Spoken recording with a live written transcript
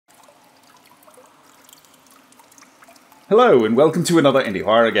Hello and welcome to another indie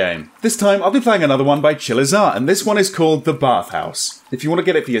horror game. This time I'll be playing another one by Chilla, and this one is called The Bathhouse. If you want to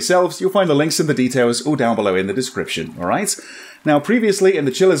get it for yourselves, you'll find the links and the details all down below in the description, alright? Now previously in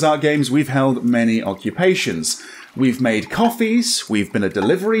the Chilla games we've held many occupations. We've made coffees, we've been a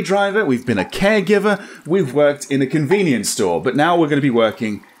delivery driver, we've been a caregiver, we've worked in a convenience store, but now we're going to be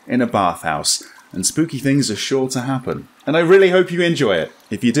working in a bathhouse. And spooky things are sure to happen. And I really hope you enjoy it.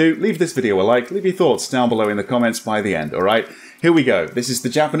 If you do, leave this video a like, leave your thoughts down below in the comments by the end, alright? Here we go. This is the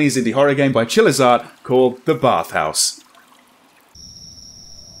Japanese indie horror game by Chilla called The Bathhouse.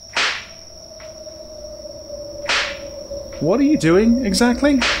 What are you doing,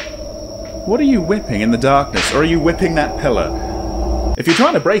 exactly? What are you whipping in the darkness, or are you whipping that pillar? If you're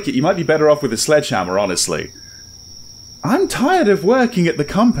trying to break it, you might be better off with a sledgehammer, honestly. I'm tired of working at the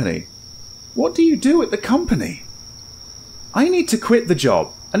company. What do you do at the company? I need to quit the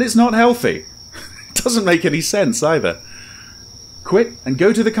job, and it's not healthy. It doesn't make any sense either. Quit and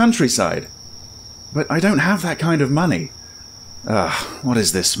go to the countryside. But I don't have that kind of money. Ugh, what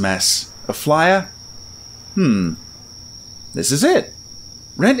is this mess? A flyer? This is it.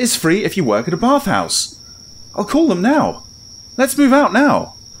 Rent is free if you work at a bathhouse. I'll call them now. Let's move out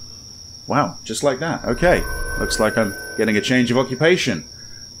now. Wow, just like that. Okay, looks like I'm getting a change of occupation.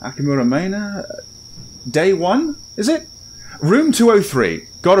 Akamura Maina, day 1, is it? Room 203.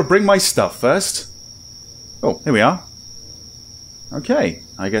 Gotta bring my stuff first. Oh, here we are. Okay,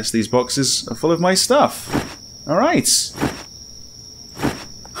 I guess these boxes are full of my stuff. Alright.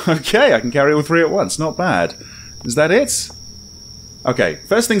 Okay, I can carry all 3 at once, not bad. Is that it? Okay,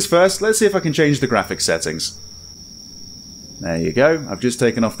 first things first, let's see if I can change the graphics settings. There you go, I've just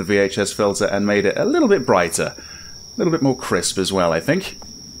taken off the VHS filter and made it a little bit brighter. A little bit more crisp as well, I think.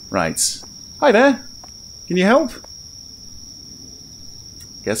 Right. Hi there. Can you help?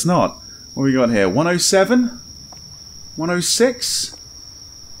 Guess not. What have we got here? 107? 106?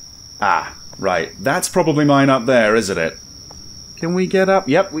 Ah, right. That's probably mine up there, isn't it? Can we get up?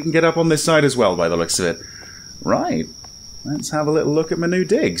 Yep, we can get up on this side as well, by the looks of it. Right. Let's have a little look at my new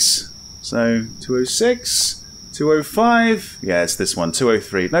digs. So, 206, 205. Yeah, it's this one.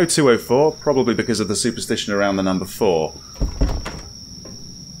 203. No, 204. Probably because of the superstition around the number 4.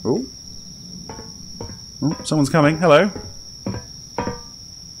 Oh. Oh, someone's coming. Hello.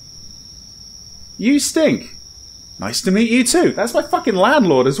 You stink. Nice to meet you too. That's my fucking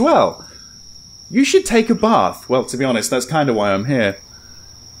landlord as well. You should take a bath. Well, to be honest, that's kind of why I'm here.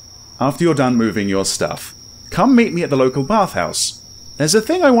 After you're done moving your stuff, come meet me at the local bathhouse. There's a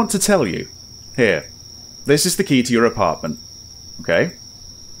thing I want to tell you. Here. This is the key to your apartment. Okay?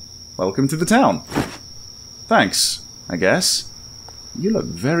 Welcome to the town. Thanks, I guess. You look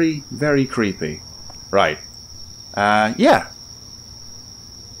very, very creepy. Right. Yeah.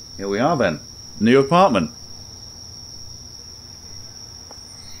 Here we are then. New apartment.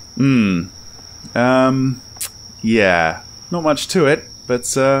 Yeah. Not much to it,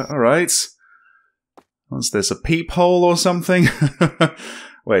 but, alright. What's this, a peephole or something?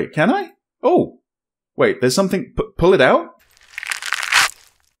 Wait, can I? Oh! Wait, there's something... pull it out?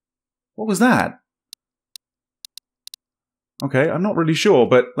 What was that? Okay, I'm not really sure,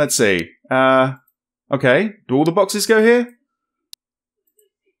 but let's see. Okay, do all the boxes go here?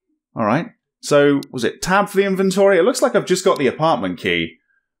 Alright, so, was it tab for the inventory? It looks like I've just got the apartment key.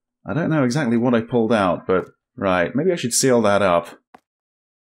 I don't know exactly what I pulled out, but... Right, maybe I should seal that up.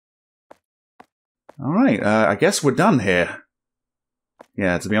 Alright, I guess we're done here.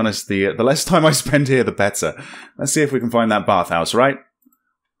 Yeah, to be honest, the less time I spend here, the better. Let's see if we can find that bathhouse, right?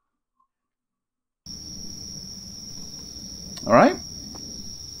 Alright.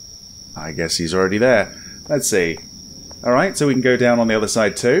 I guess he's already there. Let's see. Alright, so we can go down on the other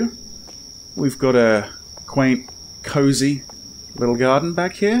side too. We've got a quaint, cozy little garden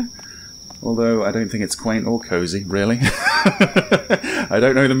back here. Although I don't think it's quaint or cozy, really. I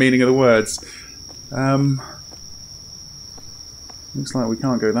don't know the meaning of the words. Looks like we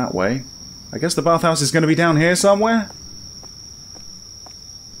can't go that way. I guess the bathhouse is going to be down here somewhere?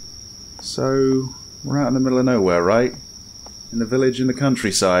 So, we're out in the middle of nowhere, right? In the village in the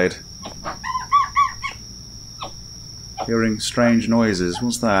countryside. Hearing strange noises.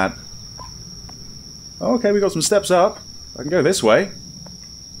 What's that? Oh, okay, we got some steps up. I can go this way.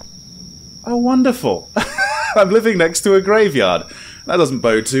 Oh, wonderful. I'm living next to a graveyard. That doesn't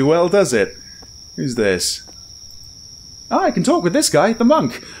bode too well, does it? Who's this? Ah, I can talk with this guy, the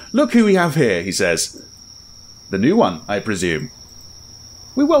monk. Look who we have here, he says. The new one, I presume.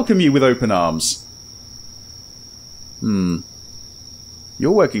 We welcome you with open arms. You're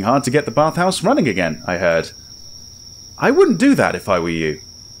working hard to get the bathhouse running again, I heard. I wouldn't do that if I were you.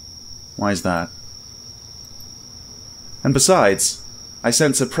 Why is that? And besides, I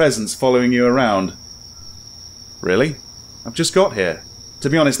sense a presence following you around. Really? I've just got here. To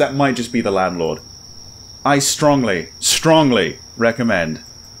be honest, that might just be the landlord. I strongly, strongly recommend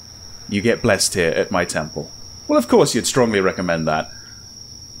you get blessed here at my temple. Well, of course you'd strongly recommend that.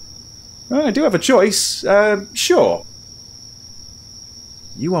 I do have a choice. Sure.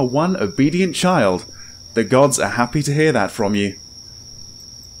 You are one obedient child. The gods are happy to hear that from you.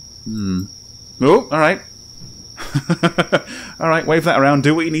 Oh, alright. Alright, wave that around.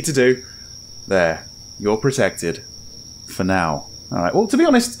 Do what you need to do. There. You're protected. For now. Alright, well, to be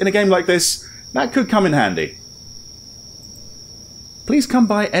honest, in a game like this, that could come in handy. Please come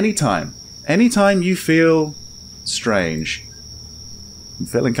by any time. Anytime you feel strange. I'm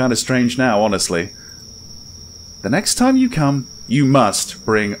feeling kind of strange now, honestly. The next time you come, you must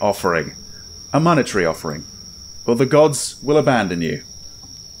bring offering. A monetary offering. Or the gods will abandon you.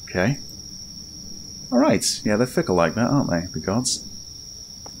 Okay. Alright, yeah, they're fickle like that, aren't they, the gods?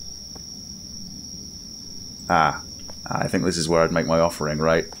 I think this is where I'd make my offering,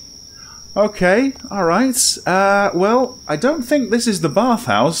 right? Okay, alright. Well, I don't think this is the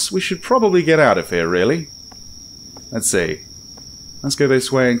bathhouse. We should probably get out of here, really. Let's see. Let's go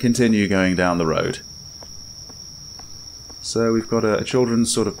this way and continue going down the road. So we've got a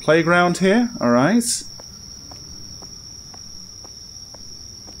children's sort of playground here, alright.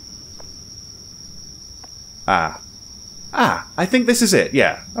 I think this is it,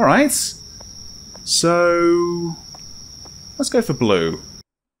 yeah. Alright. So let's go for blue.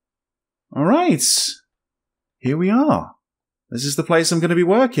 Alright. Here we are. This is the place I'm going to be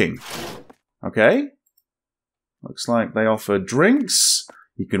working. Okay. Looks like they offer drinks.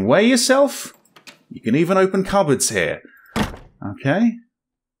 You can weigh yourself. You can even open cupboards here. Okay.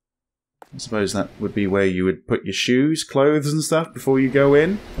 I suppose that would be where you would put your shoes, clothes and stuff before you go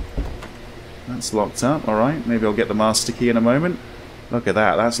in. That's locked up. Alright, maybe I'll get the master key in a moment. Look at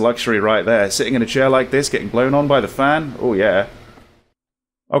that. That's luxury right there. Sitting in a chair like this, getting blown on by the fan. Oh, yeah.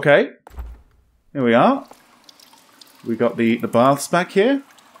 Okay. Here we are. We got the baths back here.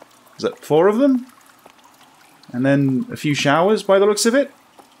 Is that 4 of them? And then a few showers by the looks of it.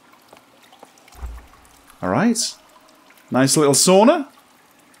 Alright. Nice little sauna.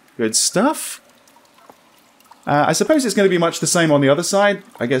 Good stuff. I suppose it's going to be much the same on the other side.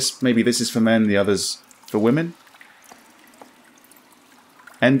 I guess maybe this is for men, the other's for women.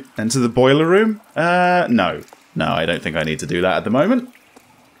 And to the boiler room? No. No, I don't think I need to do that at the moment.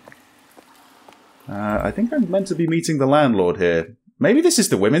 I think I'm meant to be meeting the landlord here. Maybe this is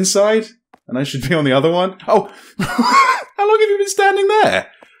the women's side, and I should be on the other one. Oh! How long have you been standing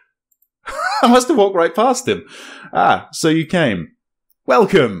there? I must have walked right past him. So you came.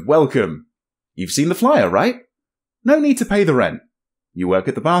 Welcome, welcome. You've seen the flyer, right? No need to pay the rent. You work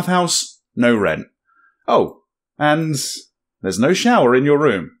at the bathhouse, no rent. Oh, and there's no shower in your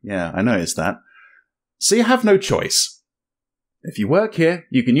room. Yeah, I noticed that. So you have no choice. If you work here,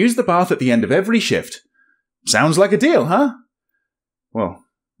 you can use the bath at the end of every shift. Sounds like a deal, huh? Well,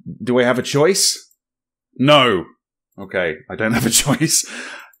 do I have a choice? No. Okay, I don't have a choice.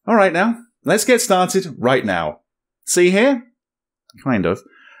 Alright now, let's get started right now. See here? Kind of.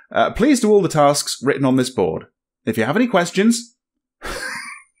 Please do all the tasks written on this board. If you have any questions,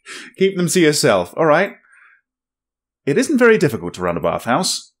 keep them to yourself, alright? It isn't very difficult to run a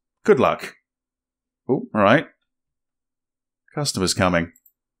bathhouse. Good luck. Oh, alright. Customers coming.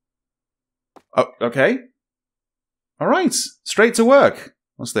 Oh, okay. Alright, straight to work.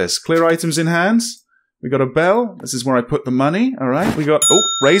 What's this? Clear items in hand. We got a bell. This is where I put the money. Alright, we got... Oh,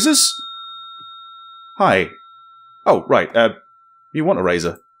 razors? Hi. Oh, right. You want a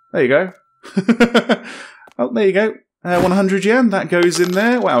razor. There you go. Oh, there you go. 100 yen. That goes in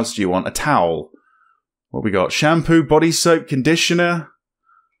there. What else do you want? A towel. What we got? Shampoo, body soap, conditioner.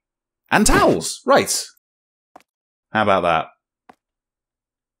 And towels. Right. How about that?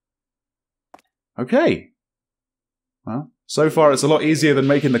 Okay. Well, so far it's a lot easier than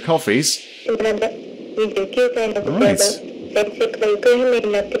making the coffees. Alright.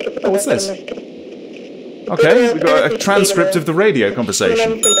 Oh, what's this? Okay, we've got a transcript of the radio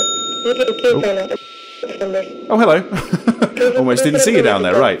conversation. Oh, hello. Almost didn't see you down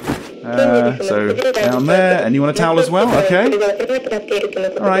there, right. So, down there, and you want a towel as well? Okay.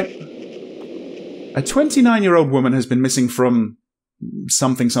 Alright. A 29-year-old woman has been missing from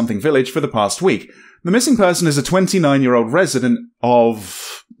something village for the past week. The missing person is a 29-year-old resident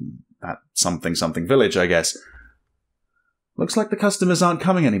of that something village, I guess. Looks like the customers aren't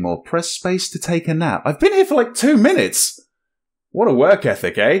coming anymore. Press space to take a nap. I've been here for like 2 minutes! What a work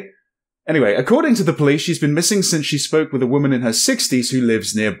ethic, eh? Anyway, according to the police, she's been missing since she spoke with a woman in her 60s who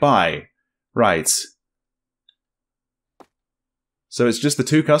lives nearby. Right. So it's just the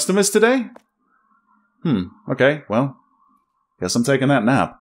 2 customers today? Okay, well, guess I'm taking that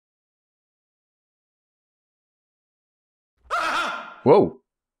nap. Whoa.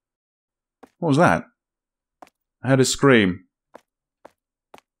 What was that? I heard a scream.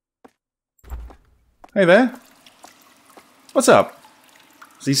 Hey there. What's up?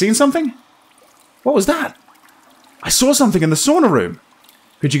 Has he seen something? What was that? I saw something in the sauna room.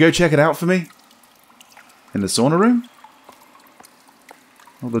 Could you go check it out for me? In the sauna room?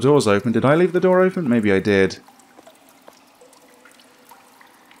 Oh, the door's open. Did I leave the door open? Maybe I did.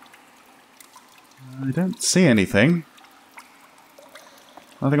 I don't see anything.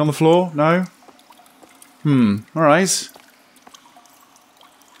 Nothing on the floor? No? Alright.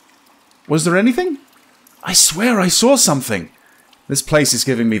 Was there anything? I swear I saw something. This place is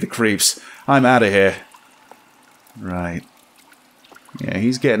giving me the creeps. I'm out of here. Right. Yeah,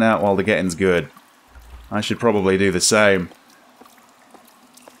 he's getting out while the getting's good. I should probably do the same.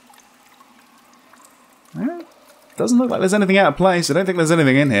 Well, doesn't look like there's anything out of place. I don't think there's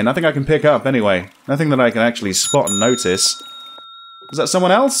anything in here. Nothing I can pick up anyway. Nothing that I can actually spot and notice. Is that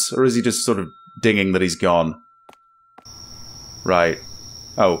someone else? Or is he just sort of dinging that he's gone? Right.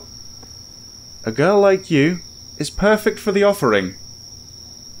 Oh. A girl like you is perfect for the offering.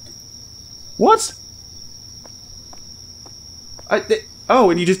 What? Oh,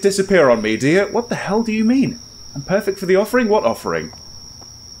 and you just disappear on me, do you? What the hell do you mean? I'm perfect for the offering? What offering?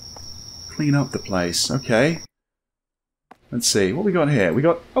 Clean up the place. Okay. Let's see. What we got here? We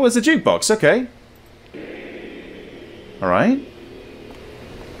got... Oh, it's a jukebox. Okay. Alright.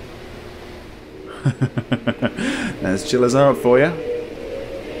 There's Chilla's out for you.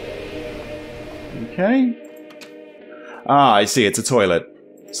 Okay. Ah, I see. It's a toilet.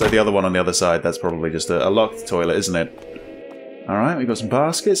 So the other one on the other side, that's probably just a locked toilet, isn't it? Alright, we've got some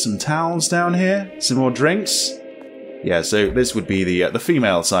baskets, some towels down here, some more drinks. Yeah, so this would be the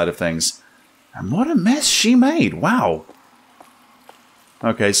female side of things. And what a mess she made! Wow!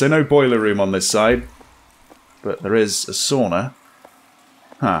 Okay, so no boiler room on this side. But there is a sauna.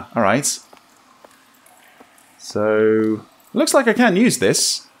 Huh, alright. So... looks like I can use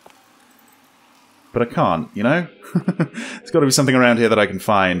this. But I can't, you know? There's got to be something around here that I can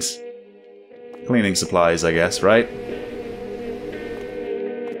find. Cleaning supplies, I guess, right?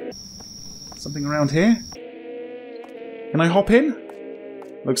 Something around here? Can I hop in?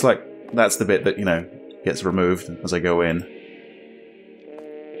 Looks like that's the bit that, you know, gets removed as I go in.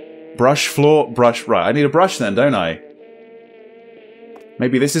 Brush, floor, brush. Right, I need a brush then, don't I?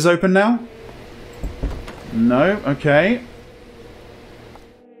 Maybe this is open now? No, okay.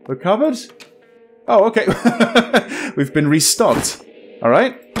 The cupboard? Oh, okay. We've been restocked.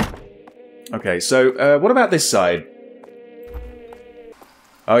 Alright. Okay, so what about this side?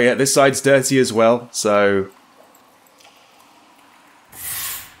 Oh yeah, this side's dirty as well, so...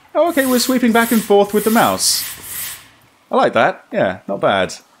 Oh, okay, we're sweeping back and forth with the mouse. I like that. Yeah, not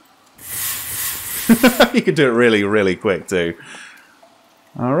bad. You can do it really, really quick, too.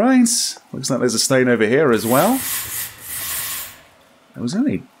 Alright. Looks like there's a stain over here as well. There was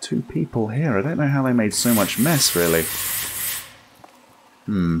only 2 people here. I don't know how they made so much mess, really.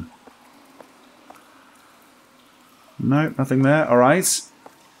 No, nothing there. Alright.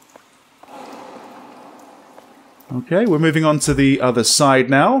 Okay, we're moving on to the other side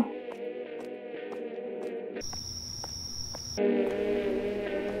now.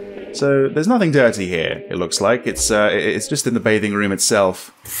 So, there's nothing dirty here, it looks like. It's just in the bathing room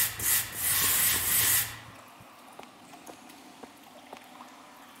itself.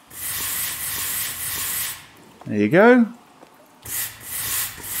 There you go.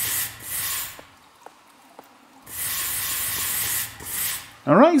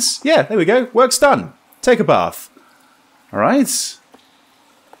 Alright, yeah, there we go. Work's done. Take a bath. Alright.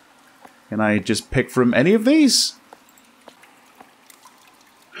 Can I just pick from any of these?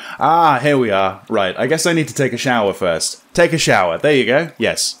 Ah, here we are. Right, I guess I need to take a shower first. Take a shower. There you go.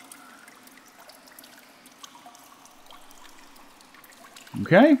 Yes.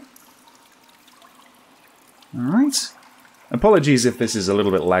 Okay. Alright. Apologies if this is a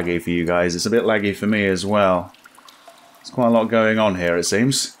little bit laggy for you guys. It's a bit laggy for me as well. There's quite a lot going on here, it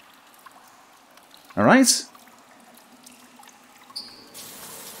seems. Alright.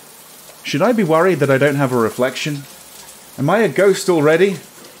 Should I be worried that I don't have a reflection? Am I a ghost already?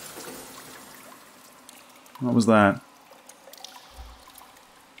 What was that?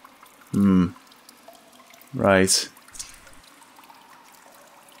 Right.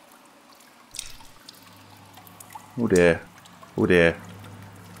 Oh dear. Oh dear.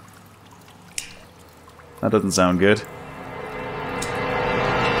 That doesn't sound good.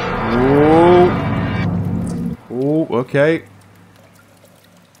 Oh, okay.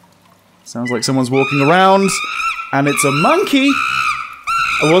 Sounds like someone's walking around. And it's a monkey!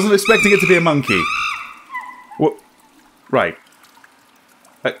 I wasn't expecting it to be a monkey. What? Right.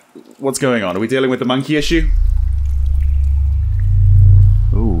 What's going on? Are we dealing with the monkey issue?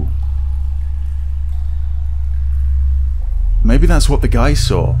 Ooh. Maybe that's what the guy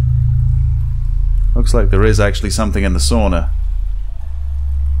saw. Looks like there is actually something in the sauna.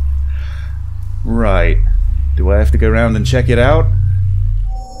 Right. Do I have to go around and check it out?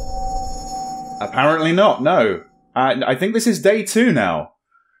 Apparently not, no. I think this is day 2 now.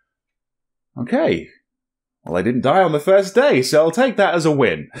 Okay. Well, I didn't die on the first day, so I'll take that as a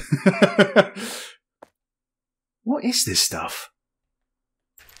win. What is this stuff?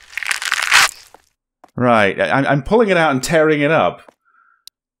 Right, I'm pulling it out and tearing it up.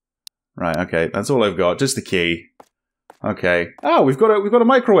 Right, okay, that's all I've got, just the key. Okay. Oh, we've got a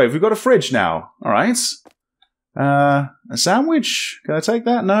microwave, we've got a fridge now. Alright. A sandwich? Can I take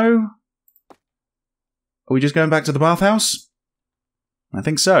that? No? Are we just going back to the bathhouse? I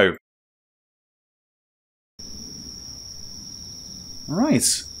think so.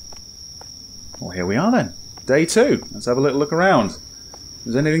 Alright. Well, here we are then. Day 2. Let's have a little look around.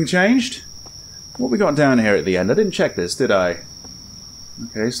 Has anything changed? What we got down here at the end? I didn't check this, did I?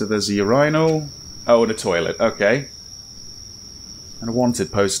 Okay, so there's a urinal. Oh, and a toilet. Okay. And a wanted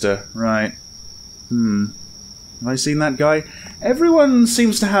poster. Right. Have I seen that guy? Everyone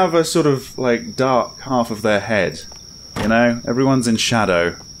seems to have a sort of, like, dark half of their head. You know? Everyone's in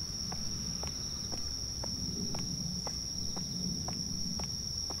shadow.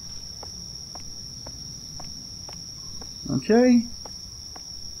 Okay.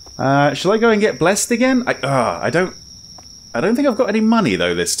 Shall I go and get blessed again? I don't think I've got any money,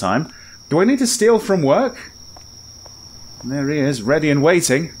 though, this time. Do I need to steal from work? There he is, ready and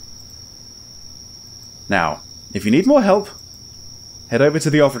waiting. Now, if you need more help, head over to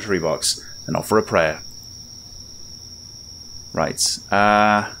the offertory box and offer a prayer. Right.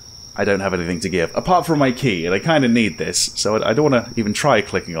 I don't have anything to give, apart from my key, and I kind of need this, so I don't want to even try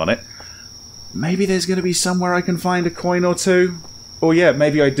clicking on it. Maybe there's going to be somewhere I can find a coin or two? Or yeah,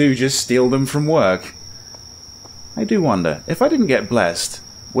 maybe I do just steal them from work. I do wonder, if I didn't get blessed,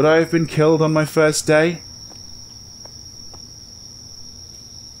 would I have been killed on my first day?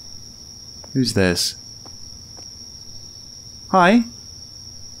 Who's this? Hi?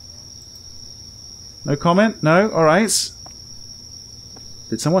 No comment? No? Alright.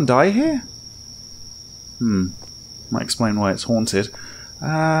 Did someone die here? Might explain why it's haunted.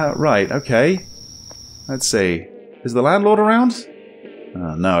 Right, okay. Let's see. Is the landlord around?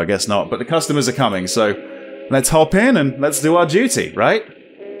 No, I guess not, but the customers are coming, so let's hop in and let's do our duty, right?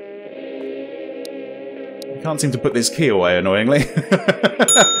 I can't seem to put this key away, annoyingly.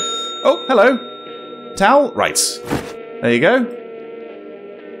 Oh, hello. Towel? Right. There you go.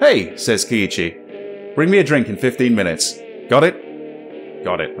 Hey, says Kiichi. Bring me a drink in 15 minutes. Got it?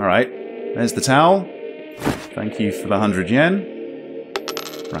 Got it. Alright. There's the towel. Thank you for the 100 yen.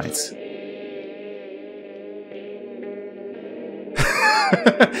 Right.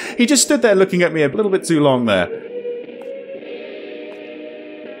 He just stood there looking at me a little bit too long there.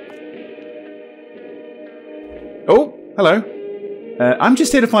 Oh, hello. I'm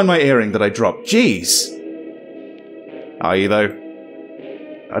just here to find my earring that I dropped. Jeez. Are you, though?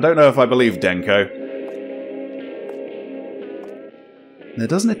 I don't know if I believe Denko. There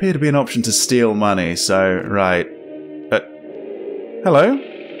doesn't appear to be an option to steal money, so, right. Hello?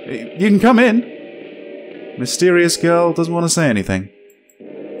 You can come in. Mysterious girl doesn't want to say anything.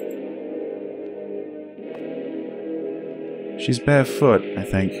 She's barefoot, I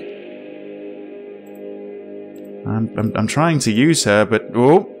think. I'm trying to use her, but...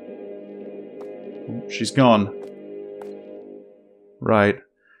 Oh! She's gone. Right.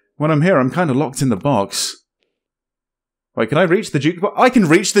 When I'm here, I'm kind of locked in the box. Wait, can I reach the jukebox? I can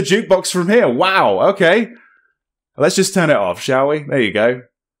reach the jukebox from here! Wow, okay. Let's just turn it off, shall we? There you go.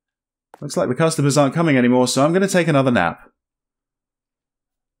 Looks like the customers aren't coming anymore, so I'm going to take another nap.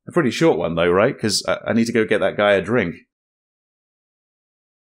 A pretty short one, though, right? Because I need to go get that guy a drink.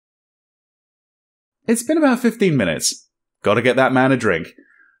 It's been about 15 minutes. Gotta get that man a drink.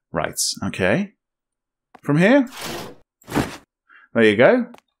 Right, okay. From here? There you go.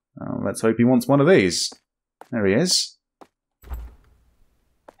 Oh, let's hope he wants one of these. There he is.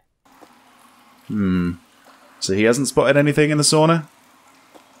 So he hasn't spotted anything in the sauna?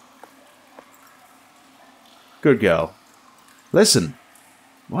 Good girl. Listen,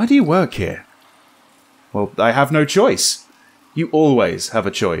 why do you work here? Well, I have no choice. You always have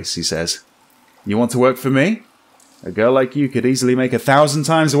a choice, he says. You want to work for me? A girl like you could easily make 1,000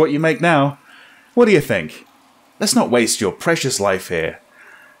 times what you make now. What do you think? Let's not waste your precious life here.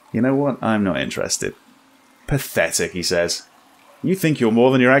 You know what? I'm not interested. Pathetic, he says. You think you're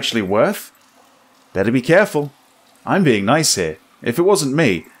more than you're actually worth? Better be careful. I'm being nice here. If it wasn't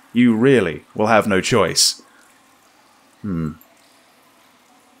me, you really will have no choice. And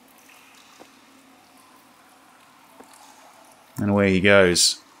away he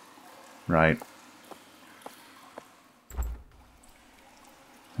goes. Right.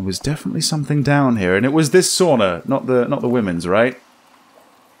 There was definitely something down here, and it was this sauna, not the women's, right?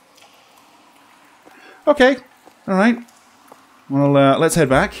 Okay. Alright. Well, let's head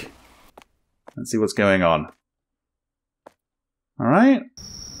back. Let's see what's going on. Alright.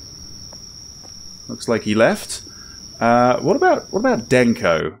 Looks like he left. What about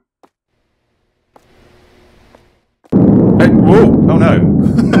Denko? Hey, whoa! Oh no!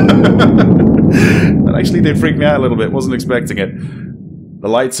 That actually did freak me out a little bit. Wasn't expecting it. The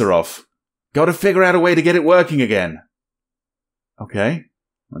lights are off. Gotta figure out a way to get it working again. Okay.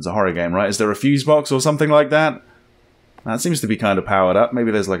 That's a horror game, right? Is there a fuse box or something like that? That seems to be kind of powered up.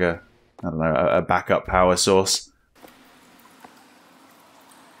 Maybe there's like a, I don't know, a backup power source.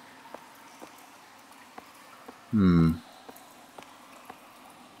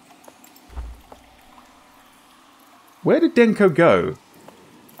 Where did Denko go?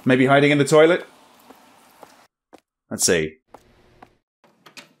 Maybe hiding in the toilet? Let's see.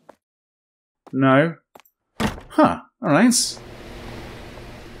 No. Huh. Alright.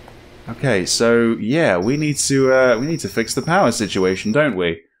 Okay, so yeah, we need to fix the power situation, don't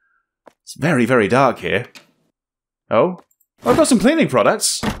we? It's very, very dark here. Oh? I've got some cleaning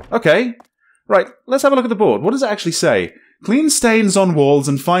products. Okay. Right, let's have a look at the board. What does it actually say? Clean stains on walls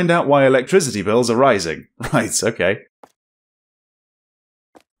and find out why electricity bills are rising. Right, okay.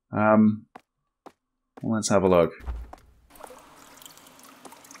 Let's have a look.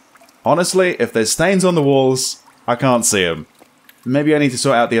 Honestly, if there's stains on the walls, I can't see them. Maybe I need to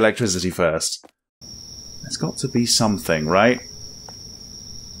sort out the electricity first. There's got to be something, right?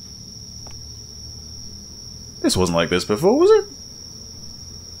 This wasn't like this before, was it?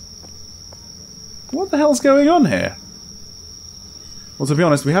 What the hell's going on here? Well, to be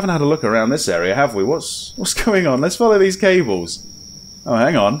honest, we haven't had a look around this area, have we? What's going on? Let's follow these cables. Oh,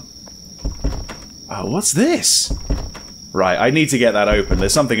 hang on. Oh, what's this? Right, I need to get that open.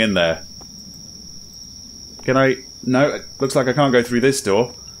 There's something in there. Can I... No, it looks like I can't go through this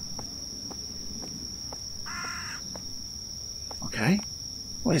door. Okay.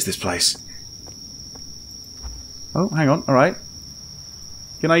 What is this place? Oh, hang on. Alright.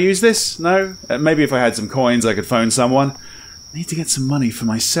 Can I use this? No? Maybe if I had some coins I could phone someone. I need to get some money for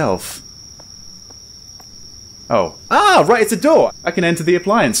myself. Oh. Ah, right, it's a door! I can enter the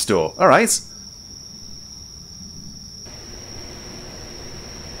appliance store. Alright.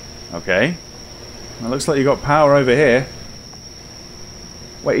 Okay. Well, looks like you got power over here.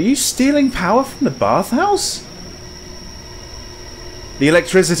 Wait, are you stealing power from the bathhouse? The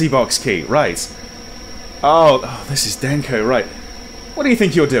electricity box key, right. Oh, this is Denko, right. What do you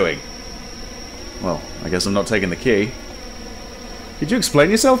think you're doing? Well, I guess I'm not taking the key. Could you explain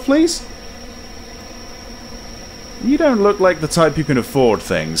yourself, please? You don't look like the type who can afford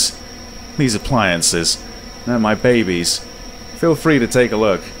things. These appliances. They're my babies. Feel free to take a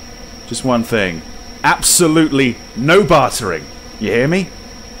look. Just one thing. Absolutely no bartering. You hear me?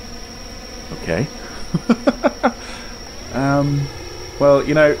 Okay. Well,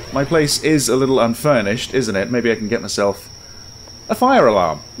 you know, my place is a little unfurnished, isn't it? Maybe I can get myself a fire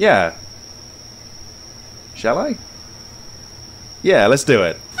alarm. Yeah. Shall I? Yeah, let's do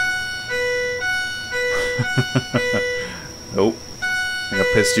it. Oh. I think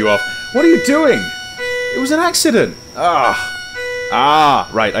I pissed you off. What are you doing? It was an accident. Ah,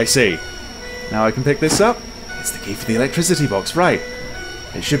 right, I see. Now I can pick this up. It's the key for the electricity box, right.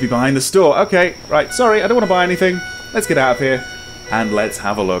 It should be behind the store. Okay, right, sorry, I don't want to buy anything. Let's get out of here. And let's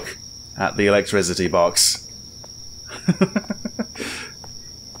have a look at the electricity box.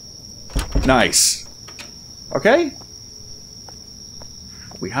 Nice. Okay.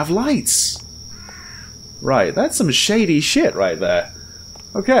 We have lights. Right, that's some shady shit right there.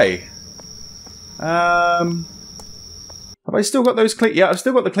 Okay. Have I still got those Yeah, I've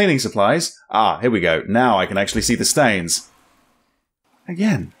still got the cleaning supplies. Ah, here we go. Now I can actually see the stains.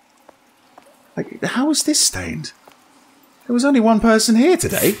 Again. Like, how is this stained? There was only one person here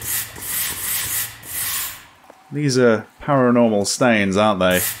today. These are paranormal stains, aren't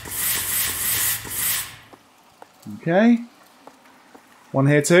they? Okay. One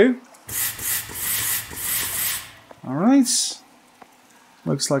here too. Alright.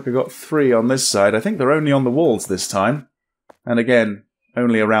 Looks like I got 3 on this side. I think they're only on the walls this time. And again,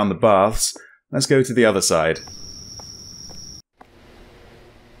 only around the baths. Let's go to the other side.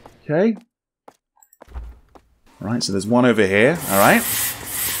 Okay. Right, so there's one over here. Alright.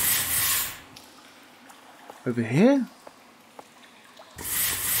 Over here?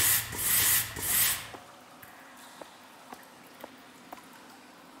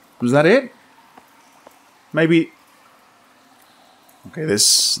 Was that it? Maybe... Okay,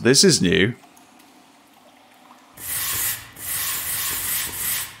 this is new.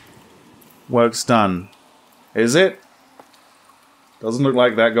 Work's done. Is it? Doesn't look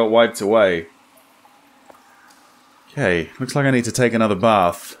like that got wiped away. Okay, looks like I need to take another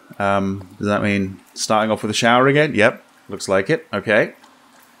bath. Does that mean starting off with a shower again? Yep, looks like it. Okay.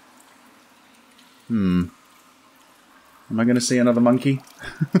 Am I going to see another monkey?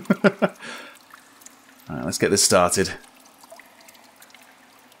 Alright, let's get this started.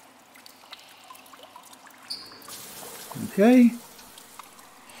 Okay.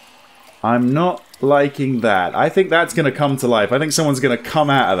 I'm not liking that. I think that's going to come to life. I think someone's going to come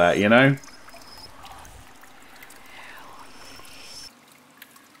out of that, you know?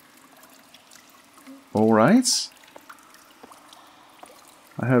 Alright.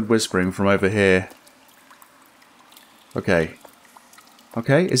 I heard whispering from over here. Okay.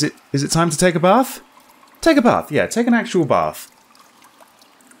 Okay, is it time to take a bath? Take a bath, yeah, take an actual bath.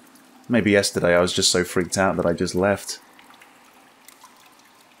 Maybe yesterday I was just so freaked out that I just left.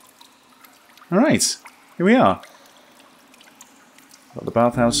 Alright, here we are. Got the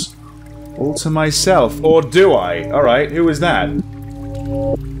bathhouse all to myself. Or do I? Alright, who is that?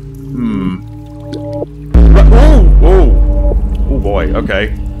 Oh boy,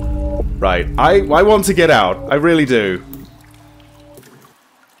 okay. Right, I want to get out. I really do.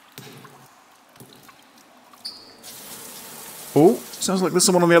 Oh, sounds like there's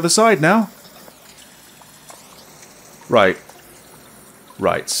someone on the other side now. Right.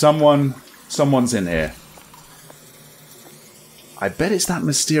 Right, someone's in here. I bet it's that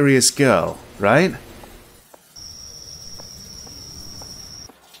mysterious girl, right?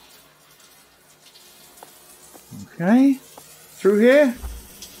 Okay. Through here?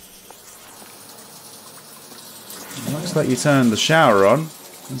 Looks like you turned the shower on.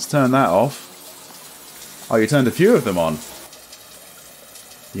 Let's turn that off. Oh, you turned a few of them on.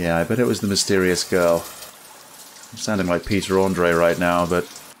 Yeah, I bet it was the mysterious girl. I'm sounding like Peter Andre right now, but...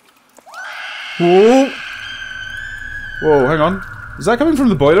 Whoa! Whoa, hang on. Is that coming from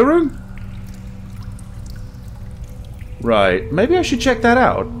the boiler room? Right, maybe I should check that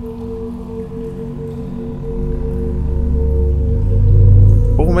out.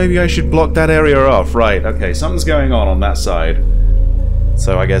 Or maybe I should block that area off. Right, okay, something's going on that side.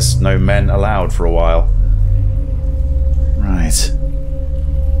 So I guess no men allowed for a while. Right.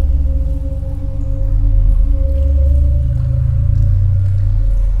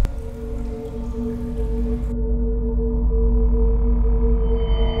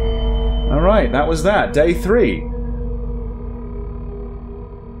 Alright, that was that. Day 3.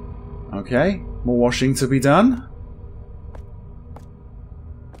 Okay, more washing to be done.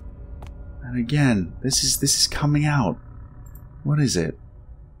 And again, this is coming out. What is it?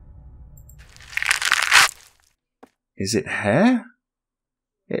 Is it hair?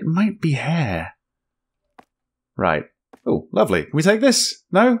 It might be hair. Right. Oh, lovely. Can we take this?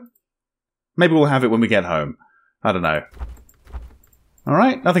 No? Maybe we'll have it when we get home. I don't know.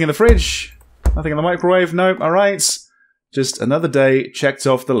 Alright, nothing in the fridge. Nothing in the microwave. Nope. Alright. Just another day checked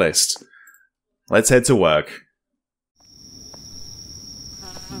off the list. Let's head to work.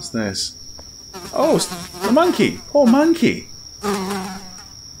 What's this? Oh, the monkey! Poor monkey!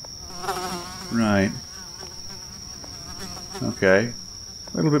 Right. Okay.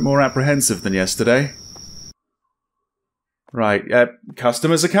 A little bit more apprehensive than yesterday. Right,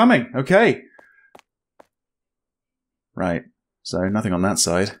 customers are coming. Okay. Right. So, nothing on that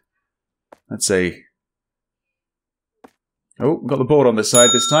side. Let's see. Oh, we've got the board on this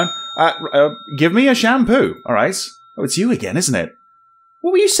side this time. Give me a shampoo. Alright. Oh, it's you again, isn't it?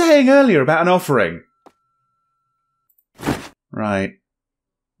 What were you saying earlier about an offering? Right.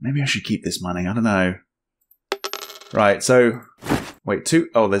 Maybe I should keep this money. I don't know. Right, so... Wait, 2...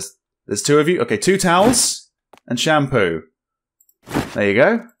 Oh, there's 2 of you. Okay, 2 towels and shampoo. There you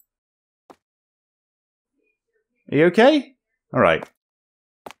go. Are you okay? Alright.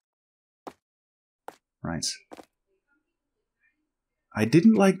 Right. I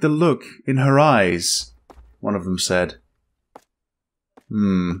didn't like the look in her eyes, one of them said.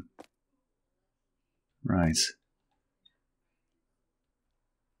 Right.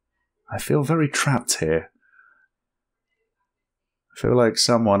 I feel very trapped here. I feel like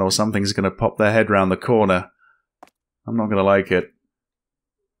someone or something's going to pop their head round the corner. I'm not going to like it.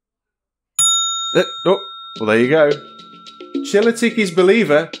 Oh, well there you go. Chilla Tiki's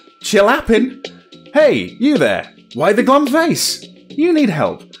believer Chillappin'? Hey, you there. Why the glum face? You need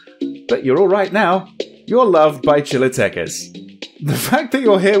help. But you're alright now. You're loved by Chillatekes. The fact that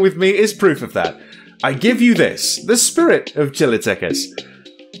you're here with me is proof of that. I give you this, the spirit of Chillatekes.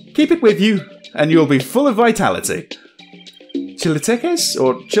 Keep it with you, and you'll be full of vitality. Chillatekes?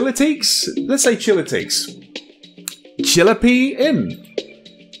 Or Chillateeks? Let's say Chillateeks. Chillapee-in.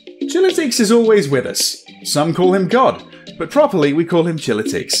 Chillateeks is always with us. Some call him God, but properly we call him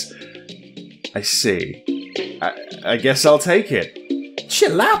Chillateeks. I see. I guess I'll take it.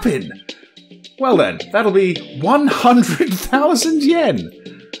 Chillappin'! Well then, that'll be 100,000 yen.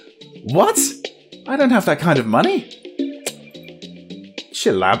 What? I don't have that kind of money.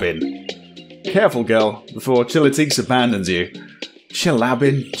 Chillabbin'. Careful, girl, before Chillateeks abandons you.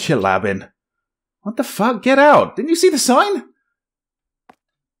 Chillabbin', chillabbin'. What the fuck? Get out! Didn't you see the sign?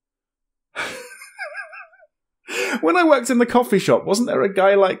 When I worked in the coffee shop, wasn't there a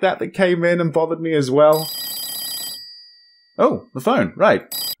guy like that that came in and bothered me as well? Oh, the phone,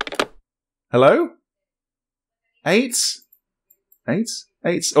 right. Hello? Eights? Eights?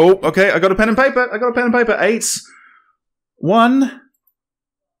 Eights. Oh, okay, I got a pen and paper. I got a pen and paper. Eights. 1,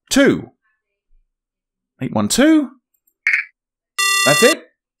 2. 812. That's it?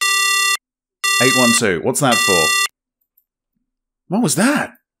 812. What's that for? What was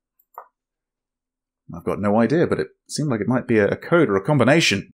that? I've got no idea, but it seemed like it might be a code or a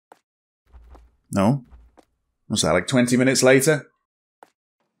combination. No? Was that like 20 minutes later?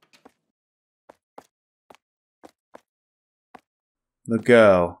 The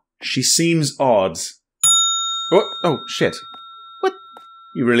girl. She seems odd. Oh, shit. What?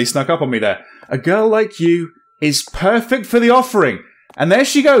 You really snuck up on me there. A girl like you is perfect for the offering. And there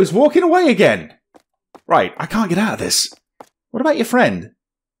she goes, walking away again. Right, I can't get out of this. What about your friend?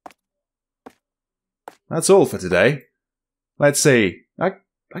 That's all for today. Let's see. I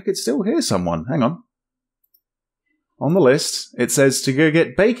could still hear someone. Hang on. On the list, it says to go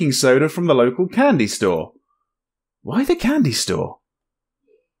get baking soda from the local candy store. Why the candy store?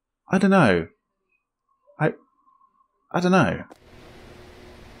 I don't know. I don't know.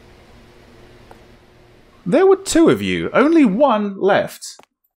 There were 2 of you. Only 1 left.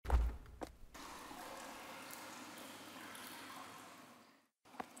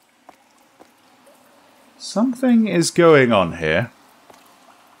 Something is going on here.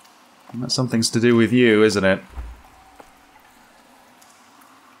 And that something's to do with you, isn't it?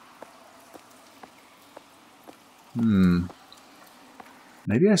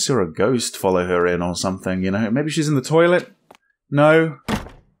 Maybe I saw a ghost follow her in or something, you know? Maybe she's in the toilet? No.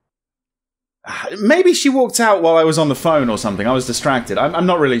 Maybe she walked out while I was on the phone or something. I was distracted. I'm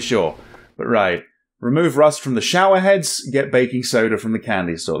not really sure. But right. Remove rust from the shower heads, get baking soda from the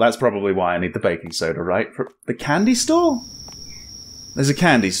candy store. That's probably why I need the baking soda, right? For the candy store? There's a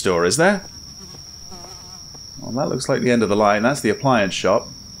candy store, is there? Well, that looks like the end of the line. That's the appliance shop.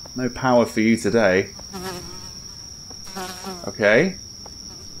 No power for you today. Okay.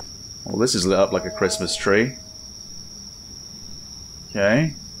 Well, this is lit up like a Christmas tree.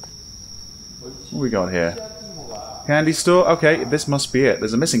 Okay. What we got here? Candy store? Okay, this must be it.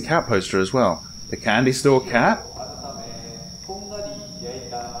 There's a missing cat poster as well. The candy store cat?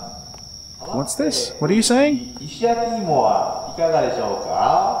 What's this? What are you saying?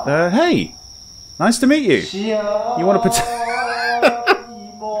 Hey! Nice to meet you. You want a potato?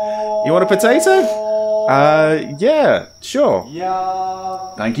 You want a potato? Yeah, sure.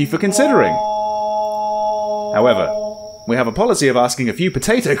 Thank you for considering. However, we have a policy of asking a few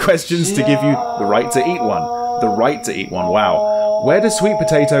potato questions to give you the right to eat one. The right to eat one, wow. Where do sweet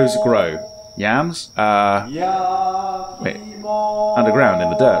potatoes grow? Yams? Wait. Underground in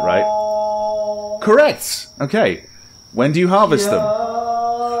the dirt, right? Correct! Okay. When do you harvest them?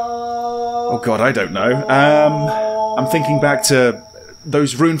 Oh god, I don't know. I'm thinking back to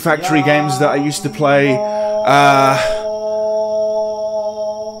those Rune Factory games that I used to play.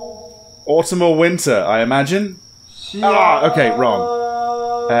 Autumn or winter, I imagine? Okay, wrong.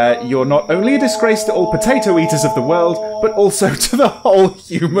 You're not only a disgrace to all potato eaters of the world, but also to the whole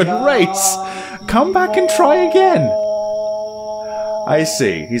human race. Come back and try again. I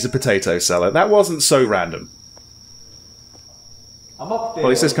see, he's a potato seller. That wasn't so random. Well,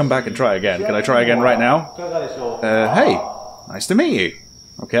 he says come back and try again. Can I try again right now? Hey, nice to meet you.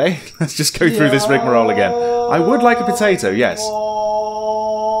 Okay, let's just go through this rigmarole again. I would like a potato, yes.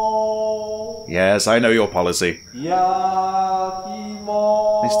 Yes, I know your policy.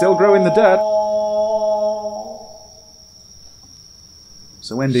 They still grow in the dirt.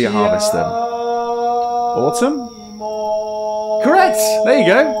 So when do you harvest them? Autumn? Correct! There you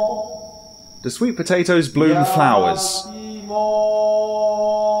go. Do sweet potatoes bloom flowers?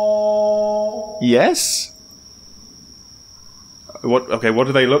 Yes? What? Okay, what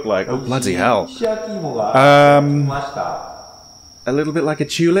do they look like? Oh, bloody hell. A little bit like a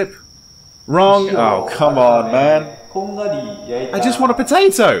tulip? Wrong? Oh, come on, man. I just want a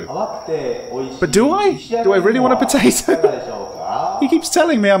potato. But do I? Do I really want a potato? He keeps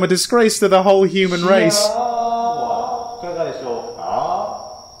telling me I'm a disgrace to the whole human race.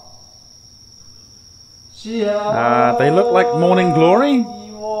 They look like morning glory?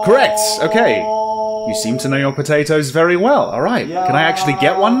 Correct, okay. You seem to know your potatoes very well. Alright, can I actually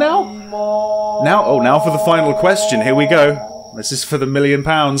get one now? Now for the final question. Here we go. This is for the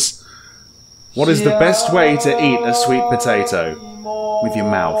 £1,000,000. What is the best way to eat a sweet potato? With your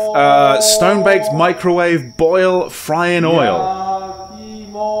mouth. Stone-baked, microwave, boil, fry in oil.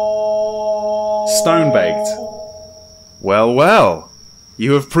 Stone-baked. Well, well.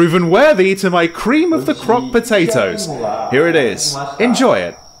 You have proven worthy to my cream of the crop potatoes. Here it is. Enjoy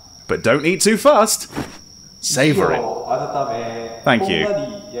it. But don't eat too fast. Savor it. Thank you.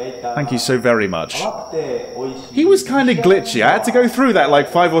 Thank you so very much. He was kind of glitchy. I had to go through that like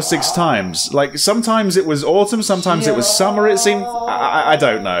 5 or 6 times. Like, sometimes it was autumn, sometimes it was summer, it seemed. I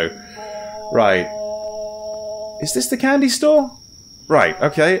don't know. Right. Is this the candy store? Right,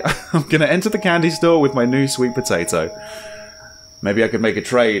 okay. I'm gonna enter the candy store with my new sweet potato. Maybe I could make a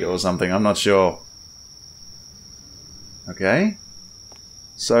trade or something, I'm not sure. Okay.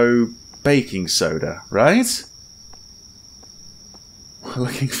 So, baking soda, right? We're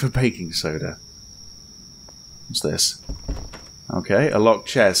looking for baking soda. What's this? Okay, a locked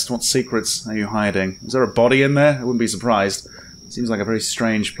chest. What secrets are you hiding? Is there a body in there? I wouldn't be surprised. Seems like a very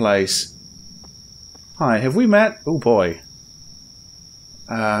strange place. Hi, have we met? Oh boy.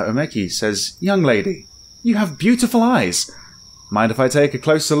 Omeki says, young lady, you have beautiful eyes. Mind if I take a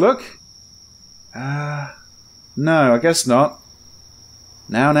closer look? No, I guess not.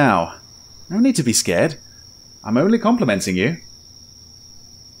 Now. No need to be scared. I'm only complimenting you.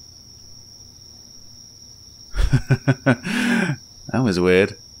 That was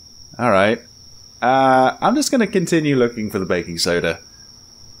weird. Alright. I'm just going to continue looking for the baking soda.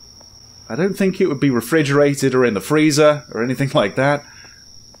 I don't think it would be refrigerated or in the freezer or anything like that.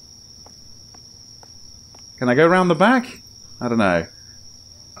 Can I go round the back? I don't know.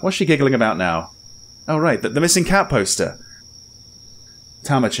 What's she giggling about now? Oh right, the missing cat poster.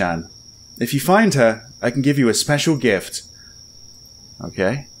 Tama-chan. If you find her, I can give you a special gift.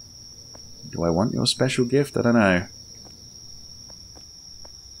 Okay. Do I want your special gift? I don't know.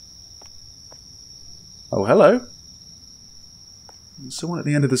 Oh, hello. There's someone at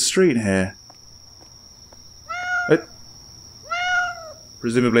the end of the street here.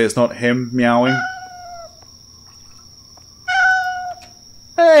 Presumably it's not him meowing.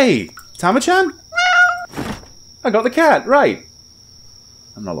 Hey! Tama-chan? I got the cat, right.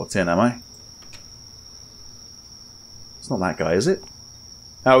 I'm not locked in, am I? It's not that guy, is it?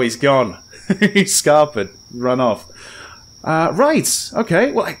 Oh, he's gone. He's scarpered. Run off. Right.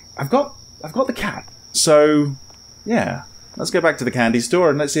 Okay. Well, I've got the cat. So, yeah. Let's go back to the candy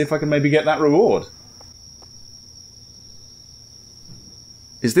store and let's see if I can maybe get that reward.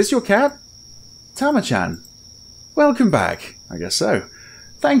 Is this your cat? Tama-chan. Welcome back. I guess so.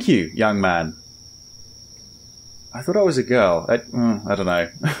 Thank you, young man. I thought I was a girl. I don't know.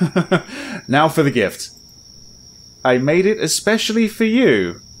 Now for the gift. I made it especially for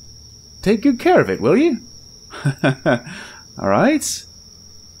you. Take good care of it, will you? Alright.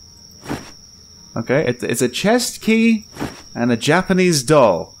 Okay, it's a chest key and a Japanese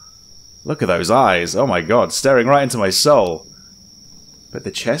doll. Look at those eyes. Oh my god, staring right into my soul. But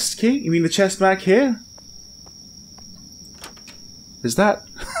the chest key? You mean the chest back here? Is that...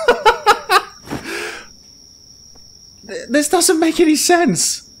 This doesn't make any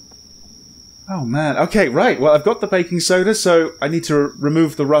sense. Oh man. Okay, right. Well, I've got the baking soda, so I need to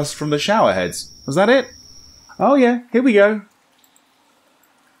remove the rust from the shower heads. Was that it? Oh yeah, here we go.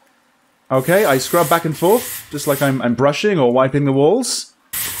 Okay, I scrub back and forth, just like I'm brushing or wiping the walls.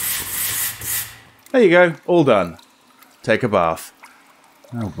 There you go, all done. Take a bath.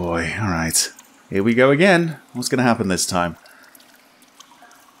 Oh boy, alright. Here we go again. What's going to happen this time?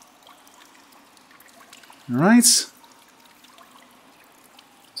 Alright.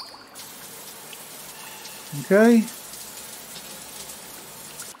 Okay.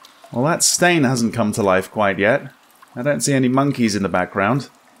 Well, that stain hasn't come to life quite yet. I don't see any monkeys in the background.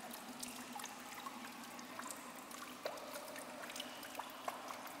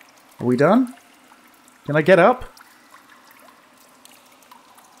 Are we done? Can I get up?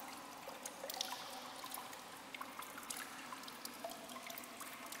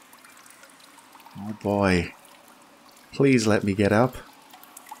 Oh boy. Please let me get up.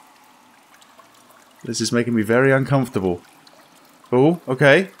 This is making me very uncomfortable. Oh,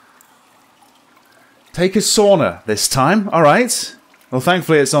 okay. Take a sauna this time. Alright. Well,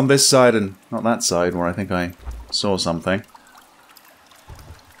 thankfully it's on this side and not that side where I think I saw something.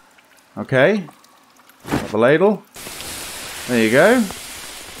 Okay. Got the ladle. There you go.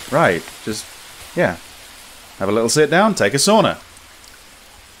 Right. Just, yeah. Have a little sit down, take a sauna.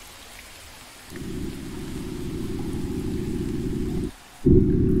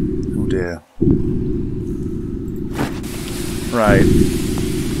 Oh dear. Right.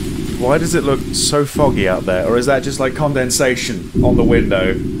 Why does it look so foggy out there? Or is that just like condensation on the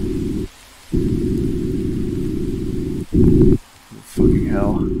window? Oh, fucking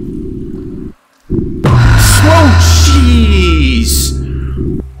hell. Oh,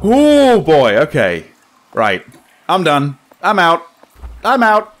 jeez! Oh boy, okay. Right. I'm done. I'm out. I'm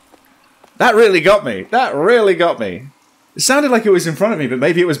out. That really got me. That really got me. It sounded like it was in front of me, but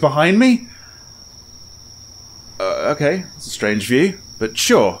maybe it was behind me? Okay. It's a strange view, but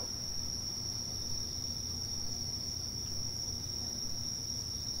sure.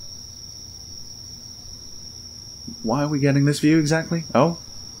 Why are we getting this view exactly? Oh.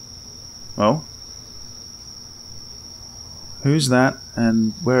 Oh. Who's that,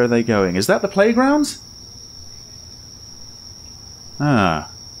 and where are they going? Is that the playground?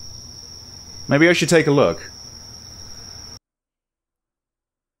 Ah. Maybe I should take a look.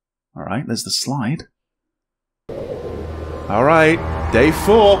 Alright, there's the slide. Alright, day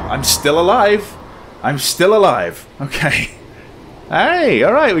 4. I'm still alive. I'm still alive. Okay. Hey,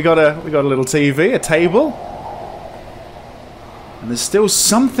 alright, we got a little TV, a table. And there's still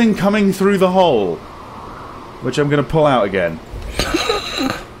something coming through the hole. Which I'm going to pull out again.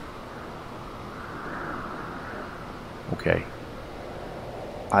 Okay.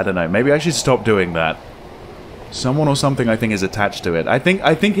 I don't know. Maybe I should stop doing that. Someone or something I think is attached to it. I think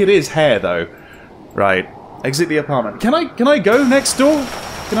it is hair though. Right. Exit the apartment. Can I go next door?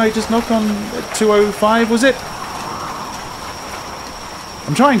 Can I just knock on 205, was it?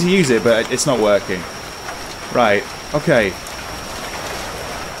 I'm trying to use it, but it's not working. Right. Okay.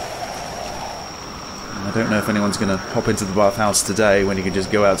 I don't know if anyone's going to hop into the bathhouse today when you can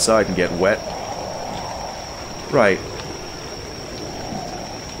just go outside and get wet. Right.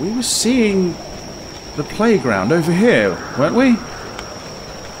 We were seeing the playground over here, weren't we?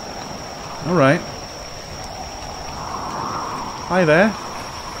 Alright. Hi there.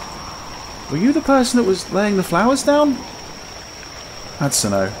 Were you the person that was laying the flowers down? That's a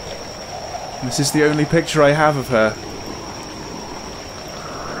no. This is the only picture I have of her.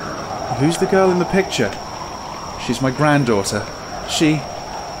 Who's the girl in the picture? She's my granddaughter. She...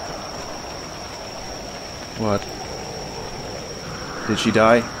 What? Did she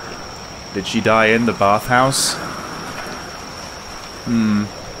die? Did she die in the bathhouse?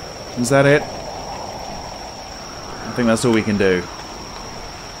 Is that it? I think that's all we can do.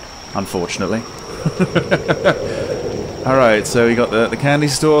 Unfortunately. Alright, so we got the candy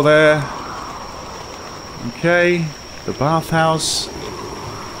store there. Okay. The bathhouse.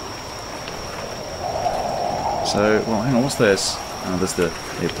 So, well, hang on, what's this? Oh, there's the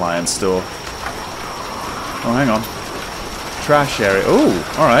appliance store. Oh, hang on. Trash area. Oh,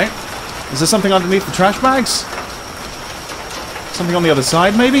 alright. Is there something underneath the trash bags? Something on the other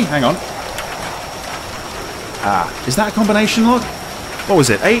side, maybe? Hang on. Ah, is that a combination lock? What was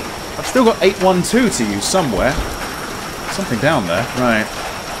it? 8? I've still got 812 to use somewhere. Something down there. Right.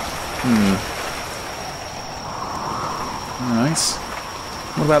 Nice.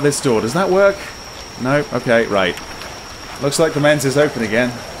 What about this door? Does that work? No? Okay, right. Looks like the men's is open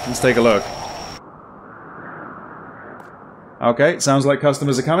again. Let's take a look. Okay, sounds like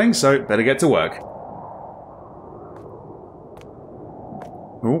customers are coming, so better get to work.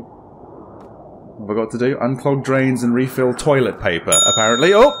 Oh. What have I got to do? Unclog drains and refill toilet paper,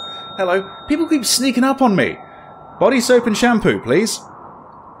 apparently. Oh! Hello. People keep sneaking up on me. Body soap and shampoo, please.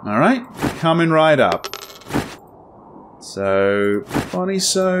 Alright. Coming right up. So, body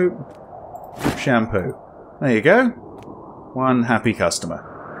soap, shampoo. There you go. One happy customer.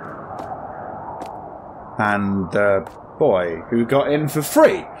 And, boy, who got in for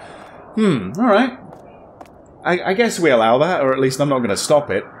free. Alright. I guess we allow that, or at least I'm not going to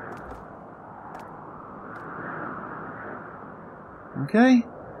stop it. Okay.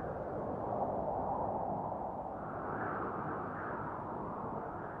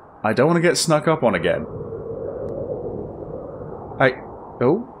 I don't want to get snuck up on again.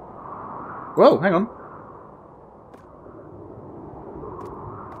 Oh. Whoa, hang on.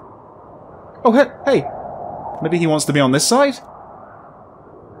 Oh, hey! Maybe he wants to be on this side?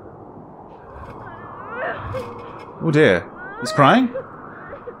 Oh dear. He's crying?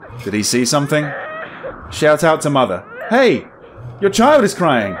 Did he see something? Shout out to mother. Hey! Your child is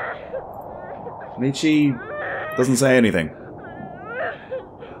crying! Michi doesn't say anything.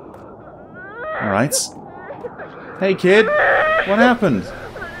 Alright. Hey kid, what happened?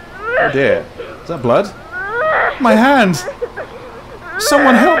 Oh dear. Is that blood? My hand!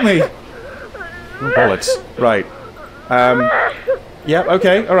 Someone help me! Oh, bollocks. Right. Yeah,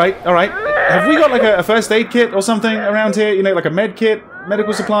 okay, alright. Have we got like a first aid kit or something around here? You know, like a med kit?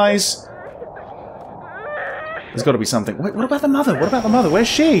 Medical supplies? There's got to be something. Wait, what about the mother? Where's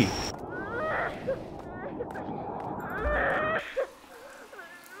she?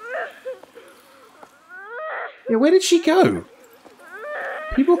 Yeah, where did she go?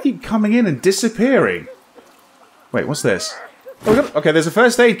 People keep coming in and disappearing. Wait, what's this? Oh, okay, there's a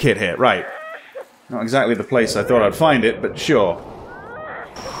first aid kit here. Right. Not exactly the place I thought I'd find it, but sure.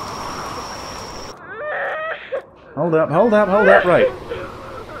 Hold up. Right.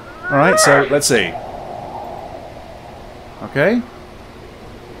 Alright, so let's see. Okay.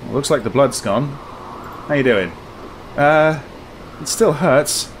 Well, looks like the blood's gone. How you doing? It still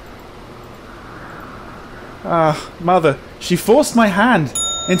hurts. Ah, mother. She forced my hand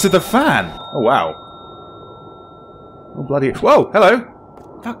into the fan. Oh, wow. Oh, bloody... Whoa, hello.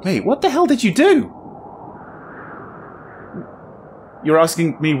 Fuck me, what the hell did you do? You're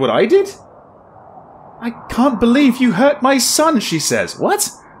asking me what I did? I can't believe you hurt my son, she says. What?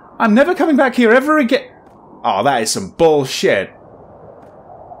 I'm never coming back here ever again. Oh, that is some bullshit.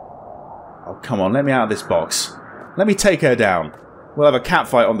 Oh, come on, let me out of this box. Let me take her down. We'll have a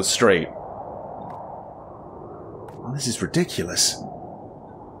catfight on the street. Oh, this is ridiculous.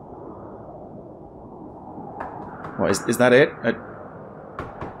 What, is that it?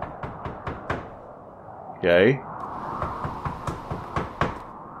 Okay.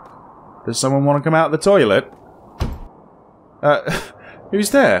 Does someone want to come out of the toilet?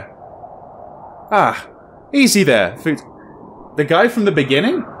 Who's there? Ah, easy there. Food. The guy from the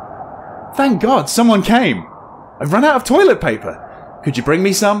beginning? Thank God, someone came. I've run out of toilet paper. Could you bring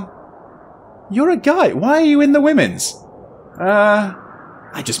me some? You're a guy. Why are you in the women's?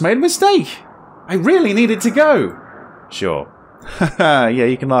 I just made a mistake. I really needed to go. Sure. Yeah,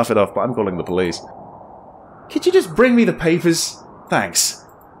 you can laugh it off, but I'm calling the police. Could you just bring me the papers? Thanks.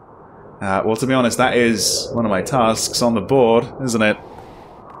 Well, to be honest, that is one of my tasks on the board, isn't it?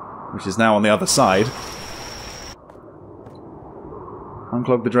 Which is now on the other side.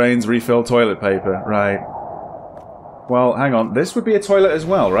 Unclog the drains, refill toilet paper. Right. Well, hang on. This would be a toilet as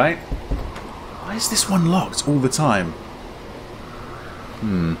well, right? Why is this one locked all the time?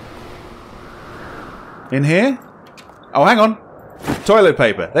 In here? Oh, hang on. Toilet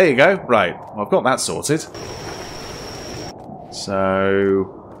paper. There you go. Right. Well, I've got that sorted.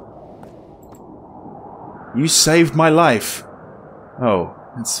 So... You saved my life. Oh,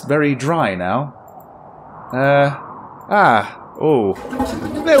 it's very dry now. Oh.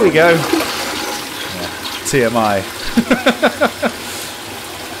 There we go. Yeah, TMI.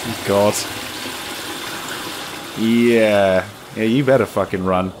 God. Yeah. Yeah, you better fucking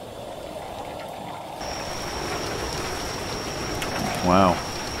run. Wow.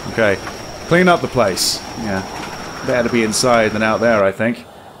 Okay. Clean up the place. Yeah. Better to be inside than out there, I think.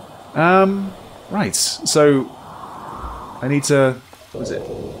 Right. So, I need to... What is it?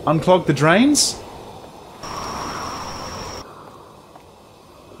 Unclog the drains?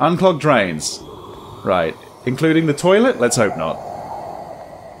 Unclog drains. Right. Including the toilet? Let's hope not.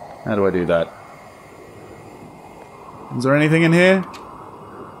 How do I do that? Is there anything in here?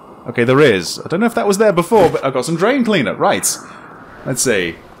 Okay, there is. I don't know if that was there before, but I've got some drain cleaner. Right. Let's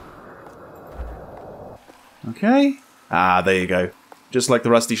see. Okay. Ah, there you go. Just like the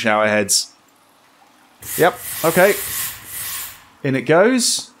rusty shower heads. Yep, okay. In it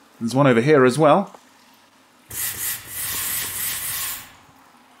goes. There's one over here as well.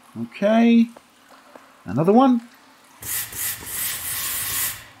 Okay. Another one.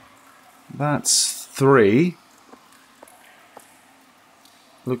 That's 3.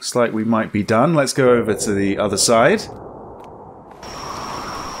 Looks like we might be done. Let's go over to the other side.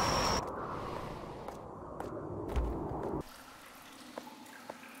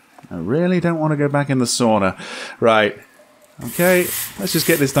 I really don't want to go back in the sauna. Right. Okay, let's just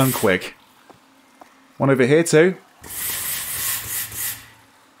get this done quick. One over here too.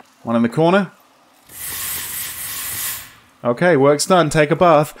 One in the corner. Okay, work's done. Take a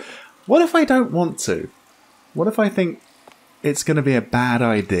bath. What if I don't want to? What if I think it's going to be a bad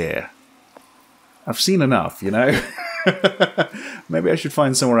idea? I've seen enough, you know? Maybe I should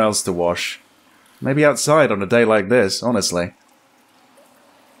find somewhere else to wash. Maybe outside on a day like this, honestly.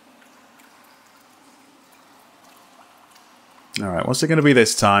 Alright, what's it going to be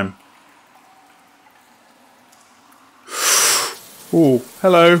this time? Oh,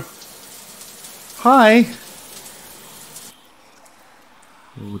 hello. Hi.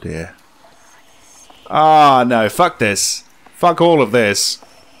 Oh dear. Ah, no, fuck this. Fuck all of this.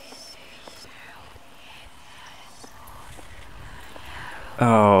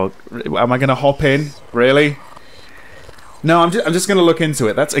 Oh, am I going to hop in? Really? No, I'm just going to look into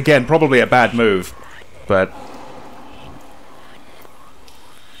it. That's, again, probably a bad move. But...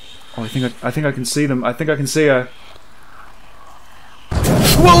 oh, I think I can see them. I think I can see a...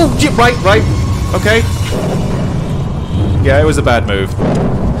 whoa! Right. Okay. Yeah, it was a bad move.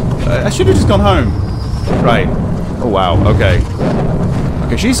 I should have just gone home. Right. Oh, wow. Okay.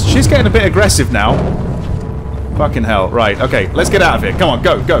 Okay, she's getting a bit aggressive now. Fucking hell. Right. Okay, let's get out of here. Come on.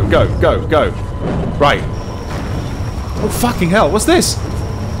 Go. Right. Oh, fucking hell. What's this?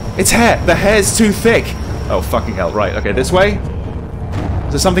 It's hair. The hair's too thick. Oh, fucking hell. Right. Okay, this way.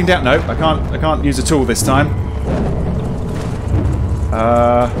 Is there something down? No, I can't use a tool this time.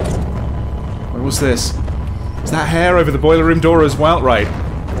 What was this? Is that hair over the boiler room door as well? Right.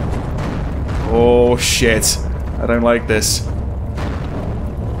 Oh, shit. I don't like this.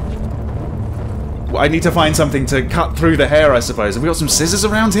 I need to find something to cut through the hair, I suppose. Have we got some scissors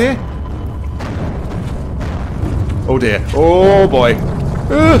around here? Oh, dear. Oh, boy.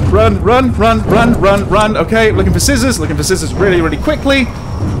 Run. Okay, looking for scissors really quickly.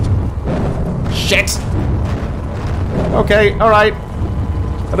 Shit. Okay, alright.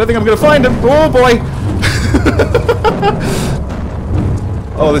 I don't think I'm going to find him. Oh, boy.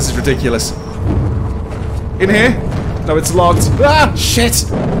 Oh, this is ridiculous. In here? No, it's locked. Ah, shit.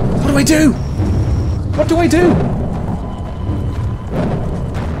 What do I do? What do I do?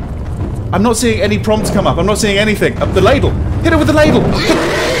 I'm not seeing any prompts come up. I'm not seeing anything. The ladle. Hit it with the ladle.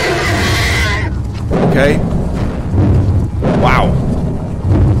 Okay. Wow.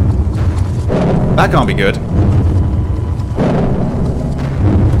 That can't be good.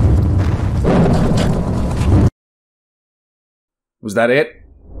 Was that it?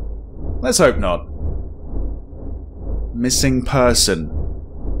 Let's hope not. Missing person.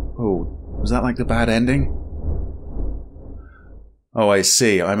 Oh, was that like the bad ending? Oh, I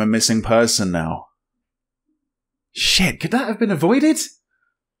see. I'm a missing person now. Shit, could that have been avoided?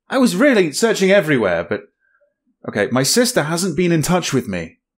 I was really searching everywhere, but... okay, my sister hasn't been in touch with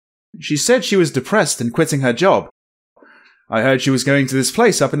me. She said she was depressed and quitting her job. I heard she was going to this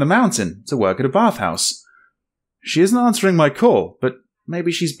place up in the mountain to work at a bathhouse. She isn't answering my call, but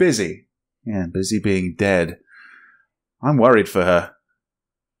maybe she's busy. Yeah, busy being dead. I'm worried for her.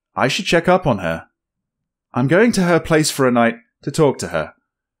 I should check up on her. I'm going to her place for a night to talk to her.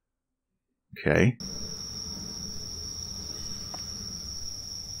 Okay.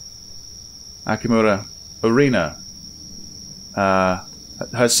 Akimura. Irina.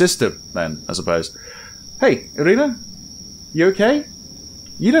 Her sister, then, I suppose. Hey, Irina? You okay?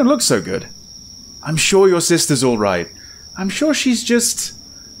 You don't look so good. I'm sure your sister's alright. I'm sure she's just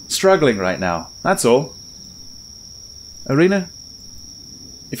struggling right now. That's all. Irina,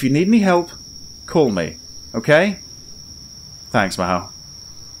 if you need any help, call me. Okay? Thanks, Maho.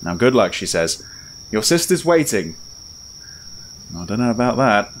 Now good luck, she says. Your sister's waiting. I don't know about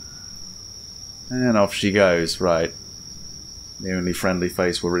that. And off she goes. Right. The only friendly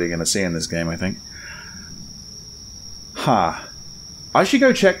face we're really going to see in this game, I think. Ha. I should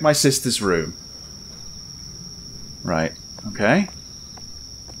go check my sister's room. Right. Okay.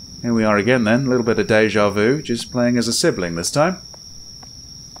 Here we are again then. A little bit of deja vu. Just playing as a sibling this time.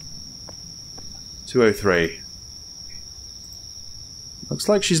 203. Looks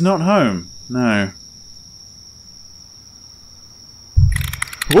like she's not home. No.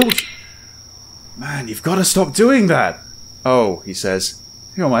 Whoa. Man, you've got to stop doing that. Oh, he says.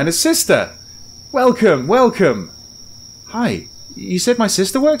 You're my sister. Welcome, welcome. Hi. You said my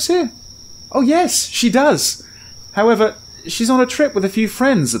sister works here? Oh, yes, she does. However, she's on a trip with a few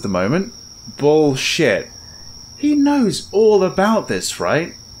friends at the moment. Bullshit. He knows all about this,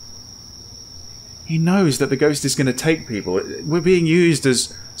 right? He knows that the ghost is going to take people. We're being used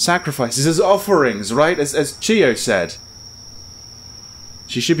as sacrifices, as offerings, right? As Chio said.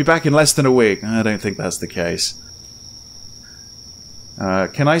 She should be back in less than a week. I don't think that's the case.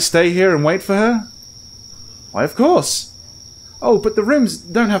 Can I stay here and wait for her? Why, of course. Oh, but the rooms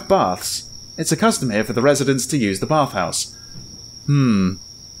don't have baths. It's a custom here for the residents to use the bathhouse. Do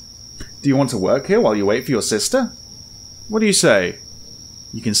you want to work here while you wait for your sister? What do you say?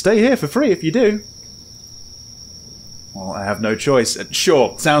 You can stay here for free if you do. Well, I have no choice.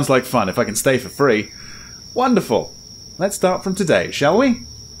 Sure, sounds like fun if I can stay for free. Wonderful. Let's start from today, shall we?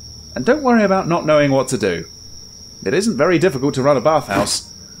 And don't worry about not knowing what to do. It isn't very difficult to run a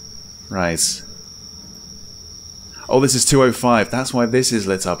bathhouse. Right. Oh, this is 205. That's why this is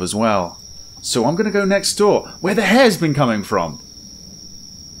lit up as well. So I'm going to go next door, where the hair's been coming from.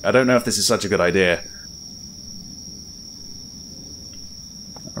 I don't know if this is such a good idea.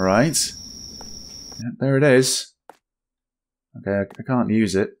 Alright. Yeah, there it is. Okay, I can't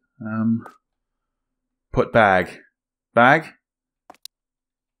use it. Put bag. Bag?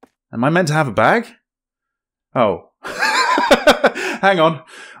 Am I meant to have a bag? Oh. Hang on.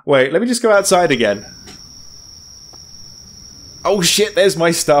 Wait, let me just go outside again. Oh shit, there's my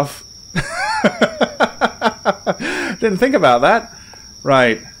stuff. Didn't think about that.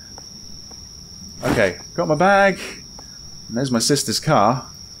 Right. Okay, got my bag. And there's my sister's car.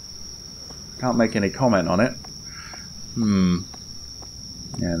 Can't make any comment on it.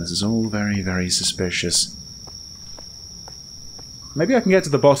 Yeah, this is all very, very suspicious. Maybe I can get to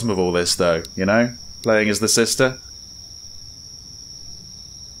the bottom of all this, though, you know? Playing as the sister.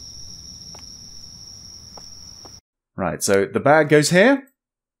 Right, so the bag goes here.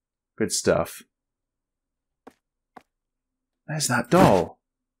 Good stuff. There's that doll.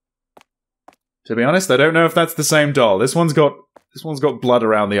 To be honest, I don't know if that's the same doll. This one's got blood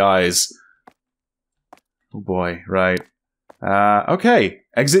around the eyes. Oh boy, right. Okay.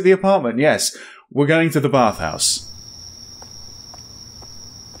 Exit the apartment, yes. We're going to the bathhouse.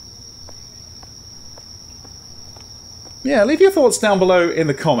 Yeah, leave your thoughts down below in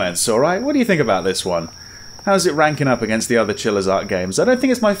the comments, alright? What do you think about this one? How's it ranking up against the other Chilla's Art games? I don't think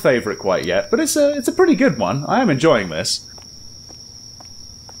it's my favourite quite yet, but it's a pretty good one. I am enjoying this.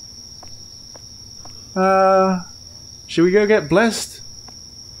 Should we go get blessed?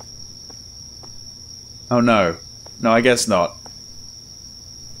 Oh no. No, I guess not.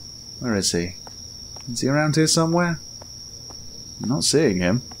 Where is he? Is he around here somewhere? I'm not seeing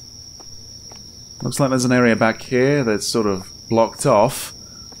him. Looks like there's an area back here that's sort of blocked off.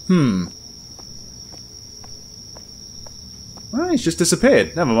 Well, he's just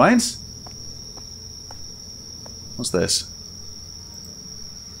disappeared. Never mind. What's this?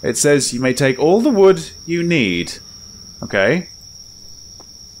 It says you may take all the wood you need. Okay.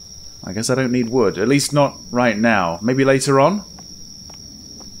 I guess I don't need wood. At least not right now. Maybe later on?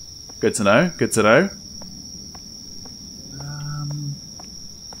 Good to know. Good to know.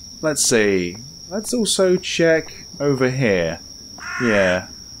 Let's see. Let's also check over here. Yeah.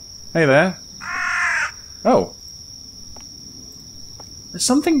 Hey there. Oh. There's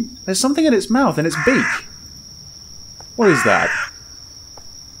something in its mouth, in its beak. What is that?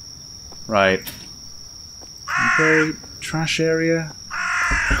 Right. Okay, trash area.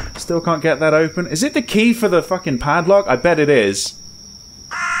 Still can't get that open. Is it the key for the fucking padlock? I bet it is.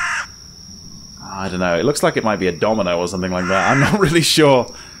 I don't know. It looks like it might be a domino or something like that. I'm not really sure.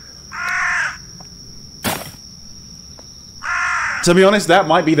 To be honest, that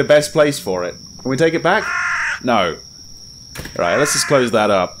might be the best place for it. Can we take it back? No. Right, let's just close that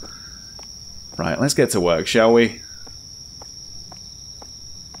up. Right, let's get to work, shall we?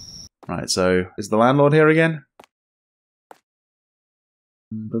 Right, so is the landlord here again?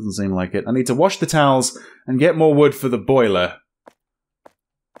 Doesn't seem like it. I need to wash the towels and get more wood for the boiler.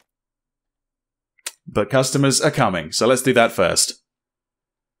 But customers are coming, so let's do that first.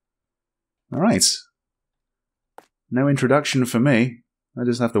 Alright. No introduction for me. I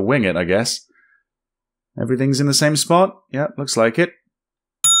just have to wing it, I guess. Everything's in the same spot? Yep, looks like it.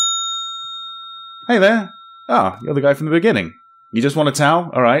 Hey there! Ah, you're the guy from the beginning. You just want a towel?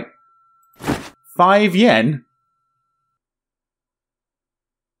 Alright. 5 yen?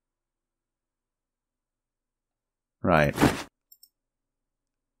 Right.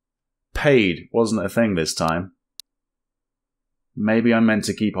 Paid wasn't a thing this time. Maybe I'm meant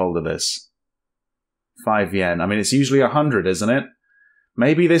to keep hold of this. 5 yen. I mean, it's usually 100, isn't it?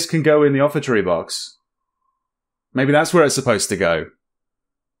 Maybe this can go in the offertory box. Maybe that's where it's supposed to go.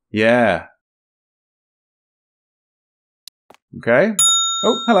 Yeah. Okay.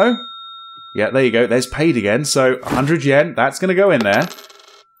 Oh, hello. Yeah, there you go. There's paid again. So, 100 yen. That's going to go in there.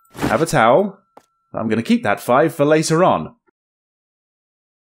 Have a towel. I'm going to keep that 5 for later on.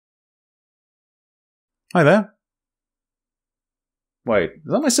 Hi there. Wait,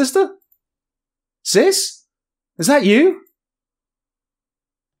 is that my sister? Sis? Is that you?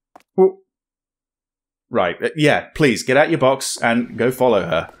 Well, right, yeah, please, get out your box and go follow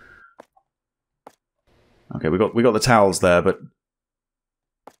her. Okay, we got the towels there, but...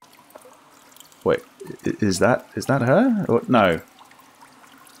 Wait, is that her? Or, no.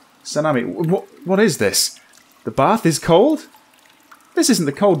 Sanami, what is this? The bath is cold? This isn't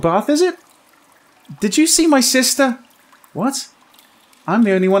the cold bath, is it? Did you see my sister? What? I'm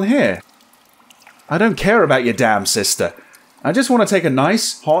the only one here. I don't care about your damn sister. I just want to take a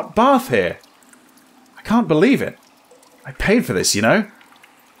nice, hot bath here. I can't believe it. I paid for this, you know?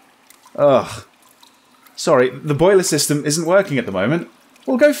 Ugh. Sorry, the boiler system isn't working at the moment.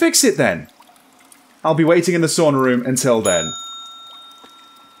 Well, go fix it then. I'll be waiting in the sauna room until then.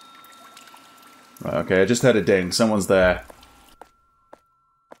 Right, okay, I just heard a ding. Someone's there.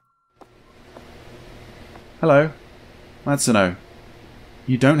 Hello. Matsuno.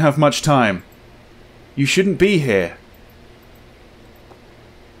 You don't have much time. You shouldn't be here.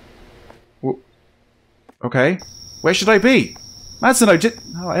 Okay. Where should I be? Matsuno,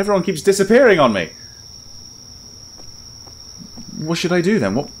 oh, everyone keeps disappearing on me. What should I do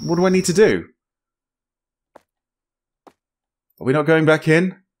then? What do I need to do? Are we not going back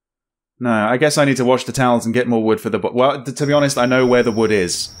in? No, I guess I need to wash the towels and get more wood for the... Well, to be honest, I know where the wood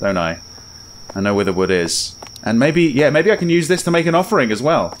is, don't I? I know where the wood is. And maybe, yeah, maybe I can use this to make an offering as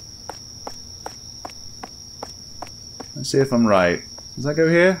well. Let's see if I'm right. Does that go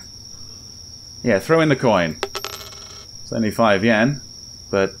here? Yeah, throw in the coin. It's only 5 yen,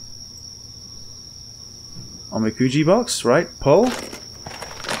 but... Omikuji box, right? Pull.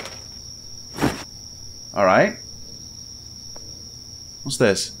 Alright. What's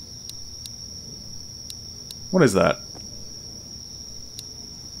this? What is that?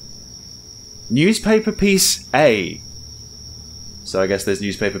 Newspaper piece A. So I guess there's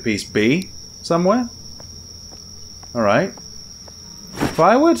newspaper piece B somewhere? Alright.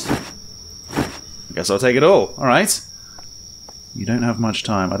 Firewood? I guess I'll take it all. Alright. You don't have much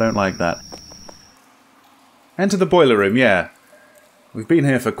time. I don't like that. Enter the boiler room, yeah. We've been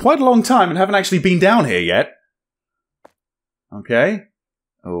here for quite a long time and haven't actually been down here yet. Okay.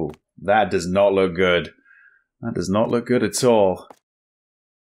 Oh, that does not look good. That does not look good at all.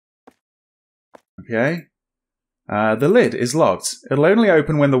 Okay. The lid is locked. It'll only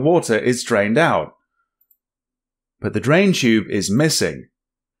open when the water is drained out. But the drain tube is missing.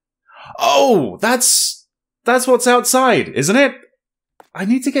 Oh, that's what's outside, isn't it? I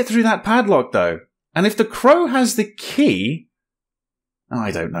need to get through that padlock, though. And if the crow has the key... Oh,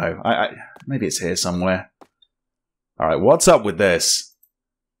 I don't know. Maybe it's here somewhere. Alright, what's up with this?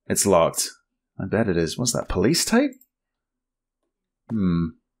 It's locked. I bet it is. What's that, police tape?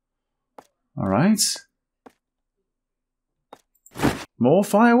 Alright. More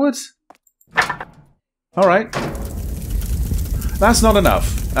firewood? Alright. That's not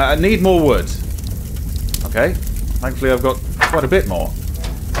enough. I need more wood. Okay. Thankfully I've got quite a bit more.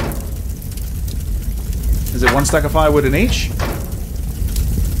 Is it 1 stack of firewood in each?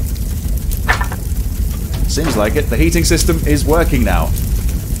 Seems like it. The heating system is working now.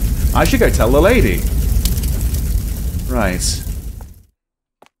 I should go tell the lady. Right.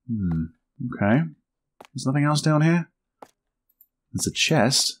 Okay. There's nothing else down here? There's a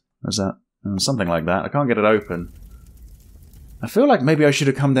chest. There's that... something like that. I can't get it open. I feel like maybe I should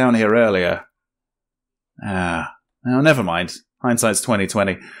have come down here earlier. No, never mind. Hindsight's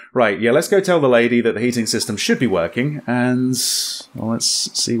 20/20. Right, yeah, let's go tell the lady that the heating system should be working, and... well, let's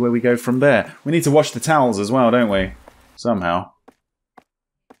see where we go from there. We need to wash the towels as well, don't we? Somehow.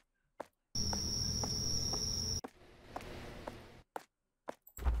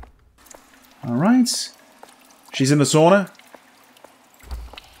 Alright. She's in the sauna?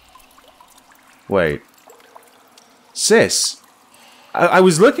 Wait. Sis! I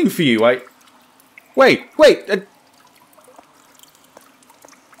was looking for you, Wait!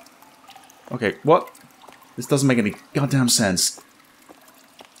 Okay, what? This doesn't make any goddamn sense.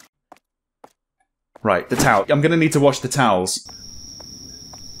 Right, the towel. I'm gonna need to wash the towels.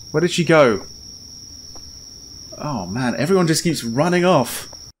 Where did she go? Oh man, everyone just keeps running off.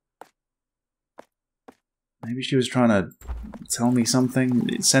 Maybe she was trying to tell me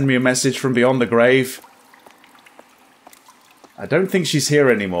something? Send me a message from beyond the grave? I don't think she's here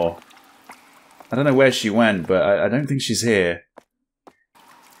anymore. I don't know where she went, but I don't think she's here.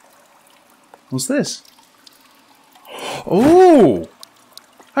 What's this? Oh!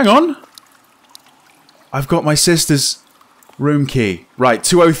 Hang on! I've got my sister's room key. Right,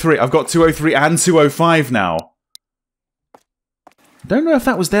 203. I've got 203 and 205 now. I don't know if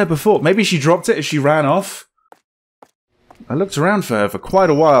that was there before. Maybe she dropped it as she ran off. I looked around for her for quite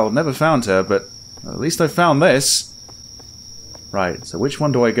a while. Never found her, but at least I found this. Right, so which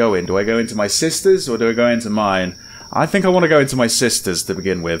one do I go in? Do I go into my sister's or do I go into mine? I think I want to go into my sister's to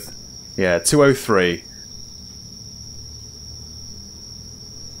begin with. Yeah, 203.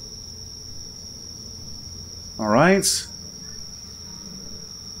 Alright.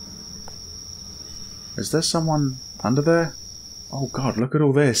 Is there someone under there? Oh god, look at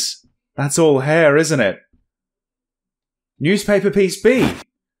all this. That's all hair, isn't it? Newspaper piece B.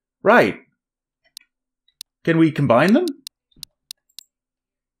 Right. Can we combine them?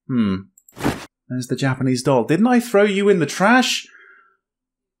 There's the Japanese doll. Didn't I throw you in the trash?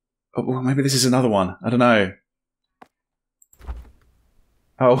 Oh, well, maybe this is another one. I don't know.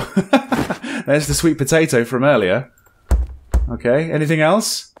 Oh, there's the sweet potato from earlier. Okay, anything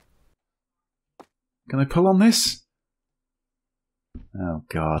else? Can I pull on this? Oh,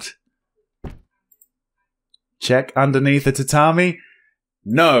 God. Check underneath the tatami?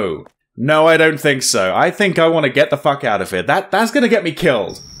 No. No, I don't think so. I think I want to get the fuck out of here. That's going to get me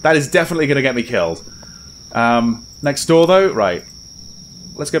killed. That is definitely going to get me killed. Next door, though? Right.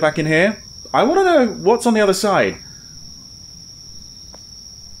 Let's go back in here. I want to know what's on the other side.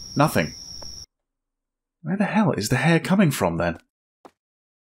 Nothing. Where the hell is the hair coming from, then?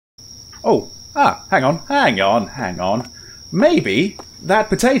 Oh. Hang on. Maybe that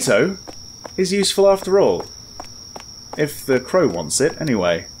potato is useful after all. If the crow wants it,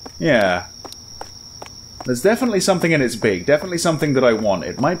 anyway. Yeah. There's definitely something in its beak. Definitely something that I want.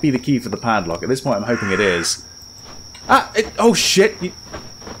 It might be the key for the padlock. At this point, I'm hoping it is. Oh, shit!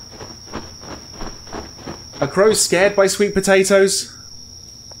 Are crows scared by sweet potatoes?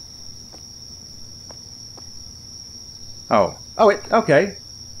 Oh. Okay.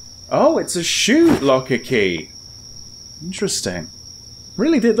 Oh, it's a shoe locker key. Interesting.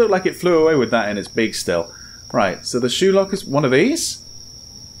 Really did look like it flew away with that in its beak still. Right, so the shoe lock is one of these?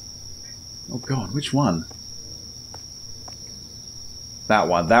 Oh god, which one? That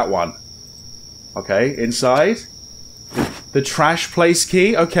one. Okay, inside. The trash place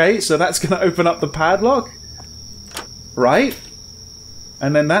key. Okay, so that's going to open up the padlock. Right.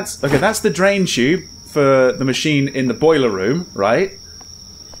 And then that's... Okay, that's the drain tube for the machine in the boiler room, right?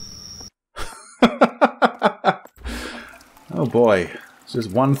 Oh boy. It's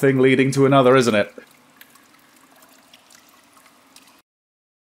just one thing leading to another, isn't it?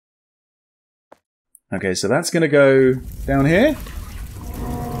 Okay, so that's going to go down here.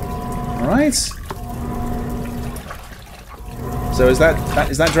 Alright. So is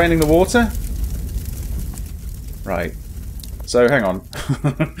that draining the water? Right. So, hang on.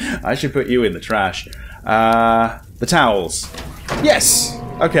 I should put you in the trash. The towels. Yes!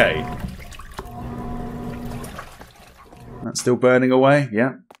 Okay. That's still burning away,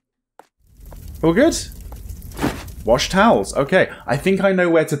 yeah. All good? Wash towels. Okay, I think I know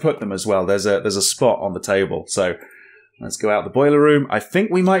where to put them as well. There's a spot on the table. So, let's go out the boiler room. I think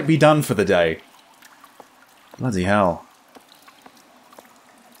we might be done for the day. Bloody hell.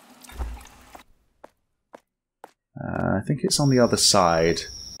 I think it's on the other side.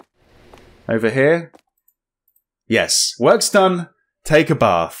 Over here? Yes. Work's done. Take a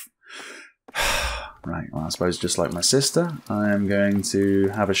bath. Right, well, I suppose just like my sister, I am going to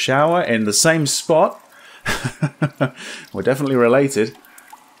have a shower in the same spot. We're definitely related.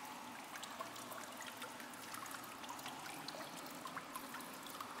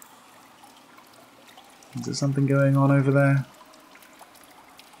 Is there something going on over there?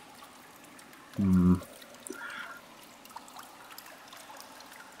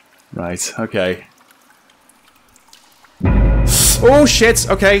 Right, okay. Oh shit!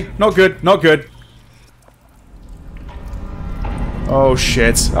 Okay, not good, not good. Oh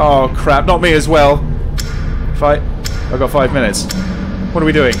shit. Oh crap, not me as well. I've got 5 minutes. What are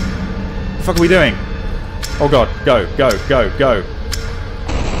we doing? What the fuck are we doing? Oh god, go.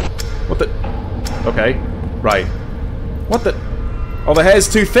 What the... Okay, right. What the... Oh, the hair's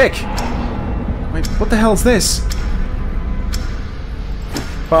too thick! Wait, what the hell's this?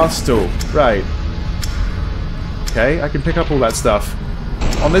 Bath stool, right. Okay, I can pick up all that stuff.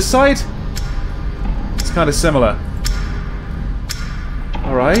 On this side? It's kind of similar.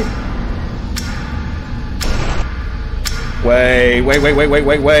 Alright. Wait.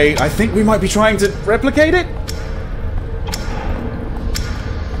 I think we might be trying to replicate it?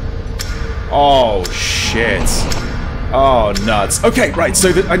 Oh, shit. Oh, nuts. Okay, right, so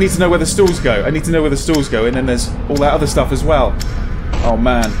I need to know where the stools go. And then there's all that other stuff as well. Oh,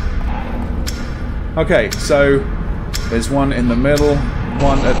 man. Okay, so there's one in the middle,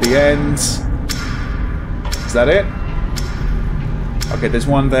 one at the end. Is that it? Okay, there's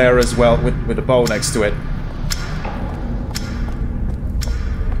one there as well with a bowl next to it.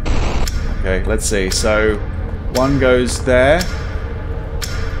 Okay, let's see. So, one goes there.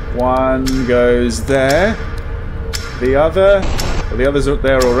 One goes there. The other... Well, the other's up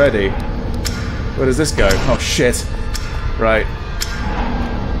there already. Where does this go? Oh, shit. Right.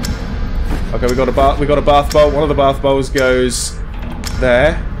 Okay, we got a bath bowl. One of the bath bowls goes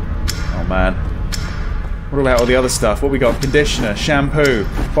there. Oh, man. What about all the other stuff? What we got? Conditioner, shampoo,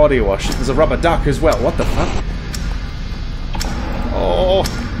 body wash. There's a rubber duck as well. What the fuck? Oh...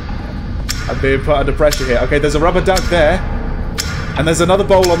 I'm being put under pressure here. Okay, there's a rubber duck there. And there's another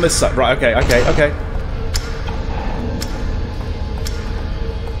bowl on this side. Right, okay, okay, okay.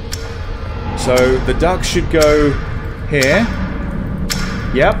 So the duck should go here.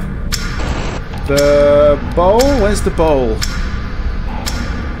 Yep. The bowl? Where's the bowl?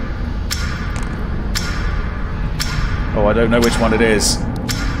 Oh, I don't know which one it is.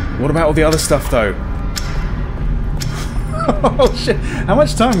 What about all the other stuff, though? Oh, shit. How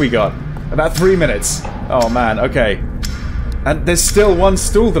much time we got? About 3 minutes. Oh, man. Okay. And there's still one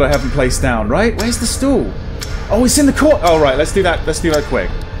stool that I haven't placed down, right? Where's the stool? Oh, it's in the corner. Oh, right. Let's do that. Let's do that quick.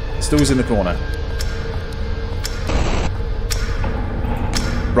 The stool's in the corner.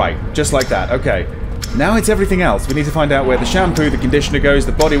 Right. Just like that. Okay. Now it's everything else. We need to find out where the shampoo, the conditioner goes,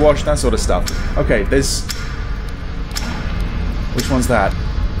 the body wash, that sort of stuff. Okay, there's... Which one's that?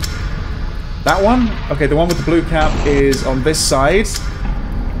 That one? Okay, the one with the blue cap is on this side.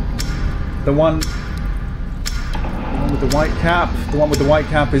 The one with the white cap. The one with the white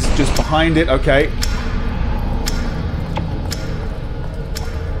cap is just behind it. Okay.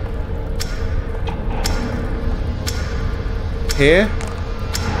 Here?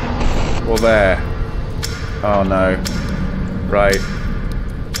 Or there? Oh no. Right.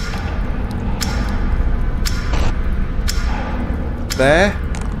 There?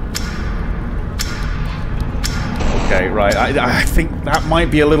 Okay, right. I think that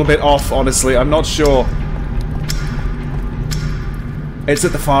might be a little bit off, honestly. I'm not sure. It's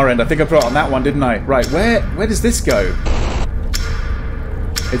at the far end. I think I put it on that one, didn't I? Right, where does this go?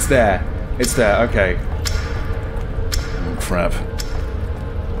 It's there. It's there, okay. Oh, crap.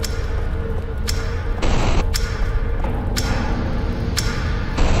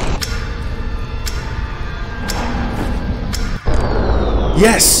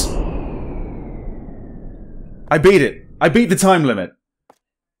 Yes! I beat it. I beat the time limit.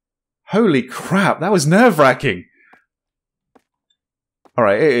 Holy crap, that was nerve-wracking.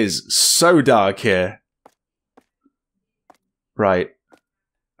 Alright, it is so dark here. Right.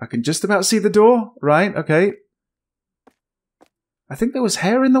 I can just about see the door. Right, okay. I think there was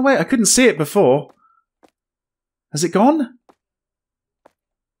hair in the way. I couldn't see it before. Has it gone?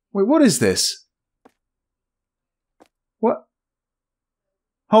 Wait, what is this? What?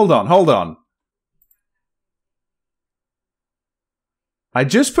 Hold on, hold on. I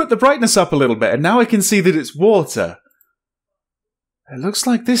just put the brightness up a little bit, and now I can see that it's water. It looks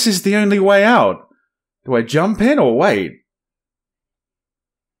like this is the only way out. Do I jump in or wait?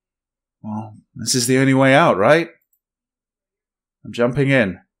 Well, this is the only way out, right? I'm jumping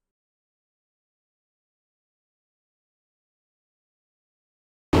in.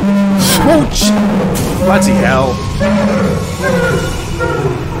 Ouch! Bloody hell.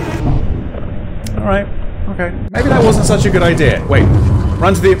 Alright, okay. Maybe that wasn't such a good idea. Wait,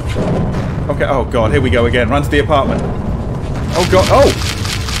 run to the... Okay, oh god, here we go again. Run to the apartment. Oh god, oh!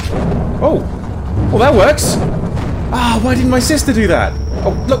 Oh! Well, that works! Ah, why didn't my sister do that?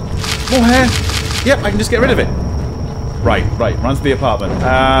 Oh, look! More hair! Yep, I can just get rid of it. Right, right, run to the apartment.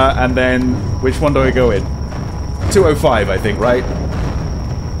 And then, which one do I go in? 205, I think, right?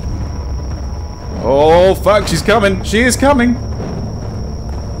 Oh, fuck, she's coming! She is coming!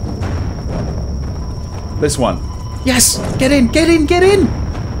 This one. Yes! Get in! Get in! Get in!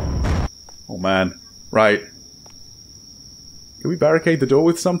 Oh, man. Right. Can we barricade the door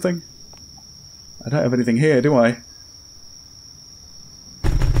with something? I don't have anything here, do I?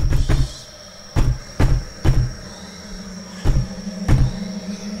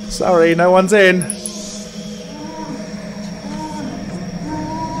 Sorry, no one's in.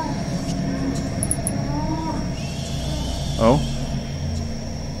 Oh.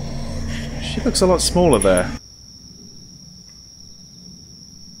 She looks a lot smaller there.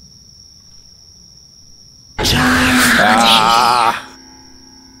 Ah!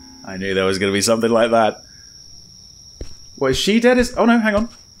 I knew there was going to be something like that. What, is she dead? Oh no, hang on.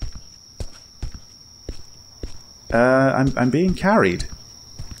 I'm being carried.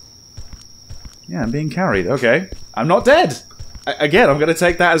 Yeah, I'm being carried. Okay. I'm not dead! Again, I'm going to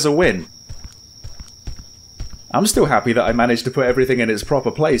take that as a win. I'm still happy that I managed to put everything in its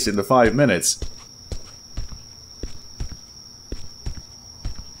proper place in the 5 minutes.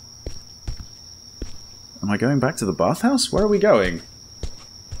 Am I going back to the bathhouse? Where are we going?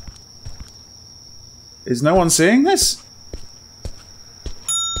 Is no one seeing this?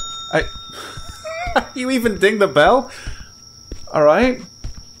 You even ding the bell? Alright.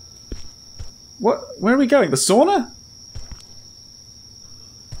 What? Where are we going? The sauna?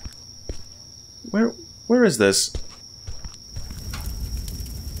 Where is this?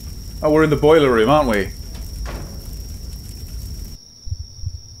 Oh, we're in the boiler room, aren't we?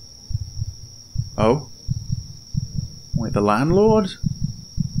 Oh? Wait, Like the landlord?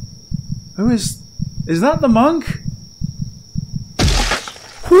 Who is... Is that the monk?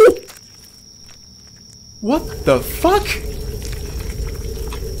 What the fuck?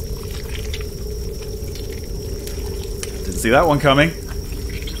 Didn't see that one coming.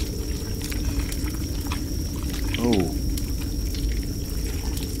 Oh.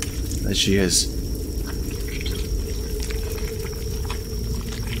 There she is.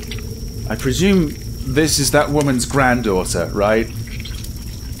 I presume this is that woman's granddaughter, right?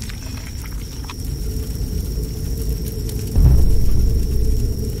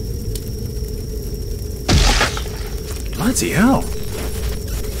 Bloody hell.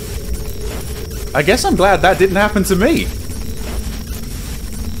 I guess I'm glad that didn't happen to me.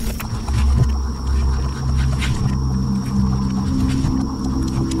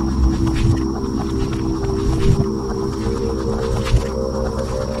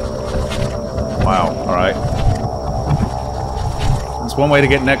 Wow, alright. That's one way to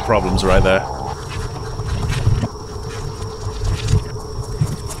get neck problems right there.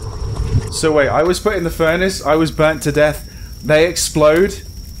 So wait, I was put in the furnace, I was burnt to death, they explode,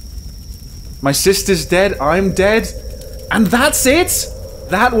 my sister's dead, I'm dead, and that's it?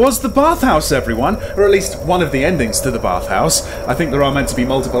 That was the bathhouse, everyone! Or at least one of the endings to the bathhouse. I think there are meant to be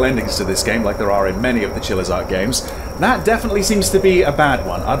multiple endings to this game, like there are in many of the Chilla games. That definitely seems to be a bad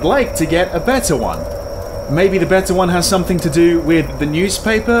one. I'd like to get a better one. Maybe the better one has something to do with the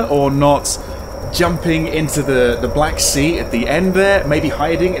newspaper, or not jumping into the Black Sea at the end there, maybe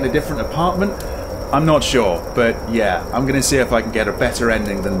hiding in a different apartment. I'm not sure, but yeah, I'm gonna see if I can get a better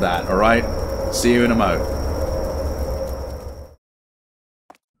ending than that, alright? See you in a mo.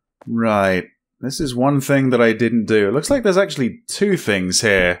 Right, this is one thing that I didn't do. It looks like there's actually two things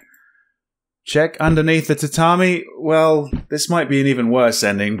here. Check underneath the tatami. Well, this might be an even worse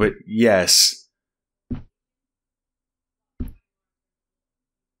ending, but yes.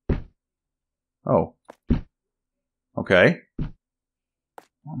 Oh. Okay.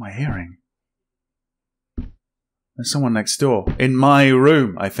 What am I hearing? There's someone next door. In my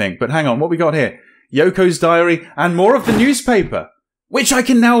room, I think. But hang on, what we got here? Yoko's diary and more of the newspaper, which I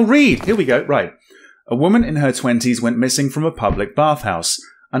can now read. Here we go. Right. A woman in her 20s went missing from a public bathhouse.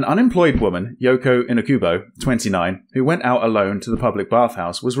 An unemployed woman, Yoko Inakubo, 29, who went out alone to the public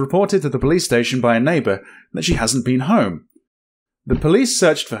bathhouse, was reported to the police station by a neighbour that she hasn't been home. The police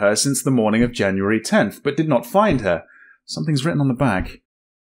searched for her since the morning of January 10th, but did not find her. Something's written on the back.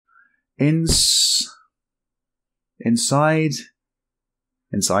 Inside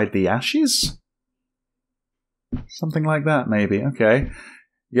the ashes? Something like that, maybe. Okay.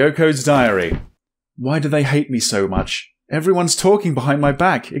 Yoko's diary. Why do they hate me so much? Everyone's talking behind my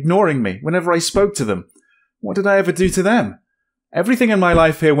back, ignoring me whenever I spoke to them. What did I ever do to them? Everything in my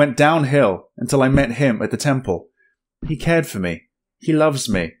life here went downhill until I met him at the temple. He cared for me. He loves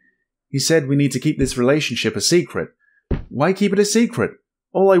me. He said we need to keep this relationship a secret. Why keep it a secret?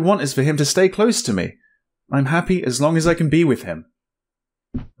 All I want is for him to stay close to me. I'm happy as long as I can be with him.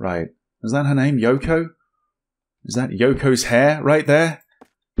 Right. Is that her name, Yoko? Is that Yoko's hair right there?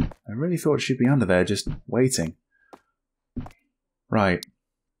 I really thought she'd be under there just waiting. Right.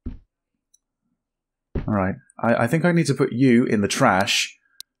 Alright. I think I need to put you in the trash.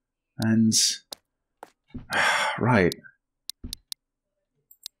 And... right.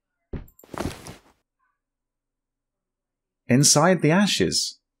 Inside the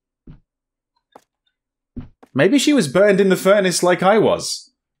ashes. Maybe she was burned in the furnace like I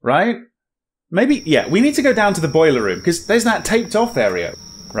was. Right? Maybe, yeah, we need to go down to the boiler room, because there's that taped off area.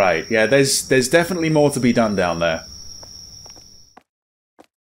 Right, yeah, there's definitely more to be done down there.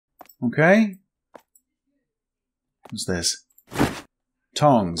 Okay. What's this?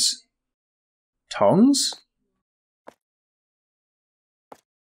 Tongs. Tongs?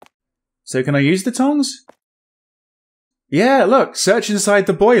 So can I use the tongs? Yeah, look, search inside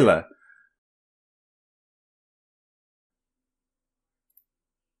the boiler.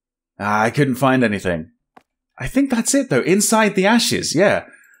 Ah, I couldn't find anything. I think that's it though, inside the ashes, yeah.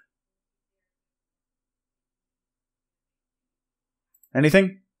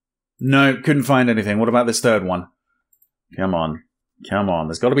 Anything? No, couldn't find anything. What about this third one? Come on. Come on,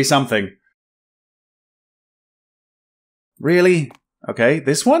 there's got to be something. Really? Okay,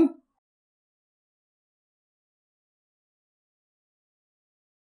 this one?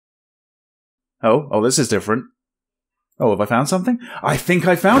 Oh, this is different. Oh, have I found something? I think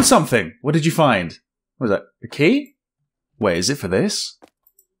I found something! What did you find? What was that? A key? Wait, is it for this?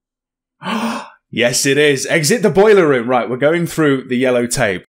 Yes, it is! Exit the boiler room! Right, we're going through the yellow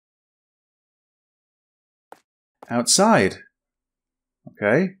tape. Outside.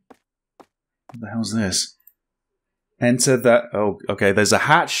 Okay. What the hell's this? Enter the... Oh, okay, there's a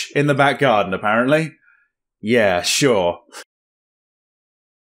hatch in the back garden, apparently. Yeah, sure.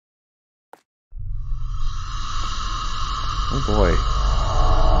 Oh boy.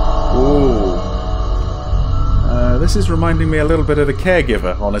 Ooh. This is reminding me a little bit of The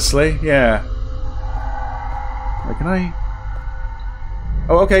Caregiver, honestly. Yeah. Wait, can I...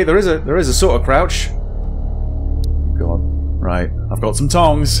 Oh, okay, there is a sort of crouch. God. Right, I've got some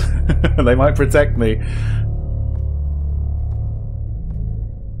tongs. They might protect me.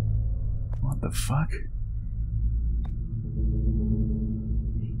 What the fuck?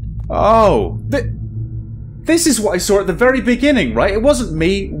 Oh! This is what I saw at the very beginning, right? It wasn't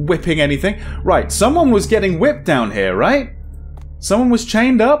me whipping anything. Right, someone was getting whipped down here, right? Someone was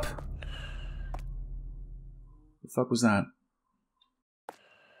chained up? The fuck was that?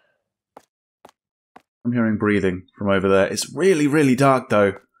 I'm hearing breathing from over there. It's really, really dark,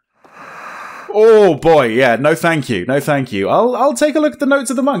 though. Oh, boy, yeah, no thank you, no thank you. I'll take a look at the notes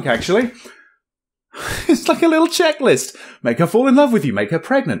of the monk, actually. It's like a little checklist. Make her fall in love with you, make her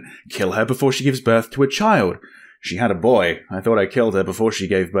pregnant. Kill her before she gives birth to a child. She had a boy. I thought I killed her before she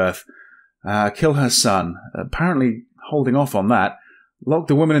gave birth. Kill her son. Apparently holding off on that. Lock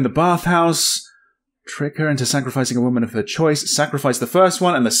the woman in the bathhouse. Trick her into sacrificing a woman of her choice. Sacrifice the first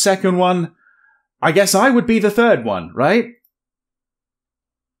one and the second one. I guess I would be the third one, right?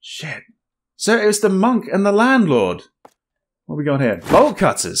 Shit. So it was the monk and the landlord. What we got here? Bolt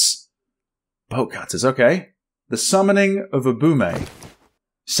cutters. Bolt cutters, okay. The summoning of a bume.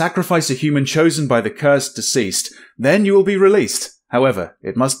 Sacrifice a human chosen by the cursed deceased. Then you will be released. However,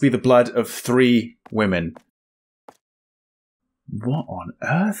 it must be the blood of 3 women. What on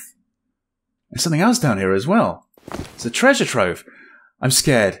earth? There's something else down here as well. It's a treasure trove. I'm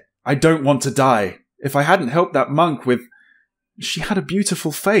scared. I don't want to die. If I hadn't helped that monk with... She had a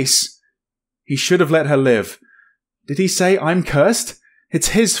beautiful face. He should have let her live. Did he say I'm cursed? It's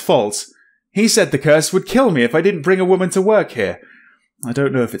his fault. He said the curse would kill me if I didn't bring a woman to work here. I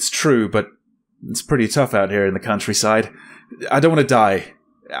don't know if it's true, but it's pretty tough out here in the countryside. I don't want to die.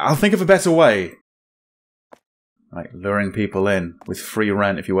 I'll think of a better way. Like luring people in with free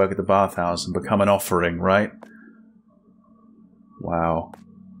rent if you work at the bathhouse and become an offering, right? Wow.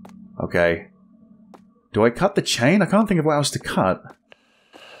 Okay. Do I cut the chain? I can't think of what else to cut.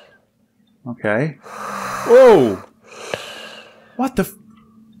 Okay. Whoa! What the...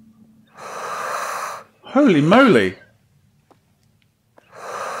 Holy moly!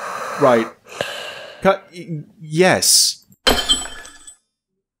 Right. Cut... Yes.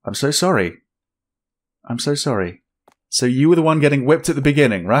 I'm so sorry. I'm so sorry. So you were the one getting whipped at the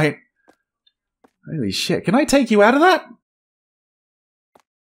beginning, right? Holy shit. Can I take you out of that?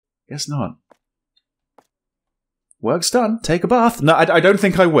 Guess not. Work's done. Take a bath. No, I don't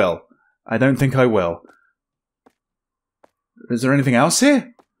think I will. I don't think I will. Is there anything else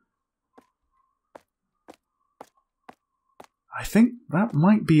here? I think that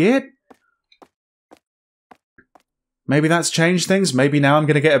might be it. Maybe that's changed things. Maybe now I'm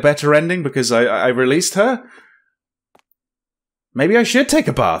going to get a better ending because I released her. Maybe I should take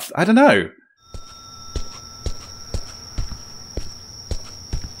a bath. I don't know.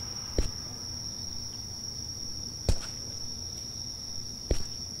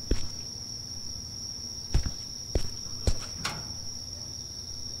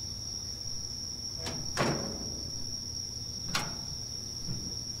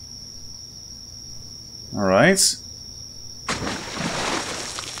 All right.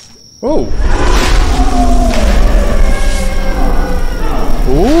 Oh.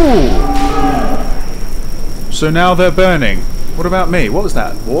 Ooh. So now they're burning. What about me? What was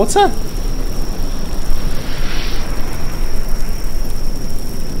that? Water?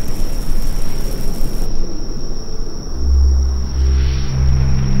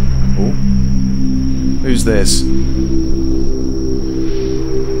 Oh. Who's this?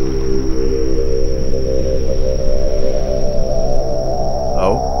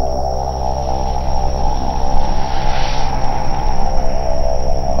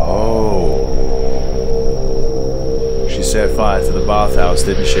 Set fire to the bathhouse,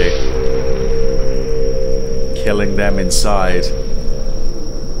 didn't she? Killing them inside.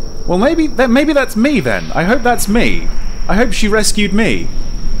 Well, maybe that's me then. I hope that's me. I hope she rescued me.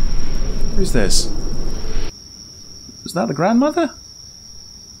 Who's this? Was that the grandmother?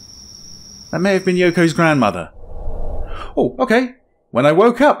 That may have been Yoko's grandmother. Oh, okay. When I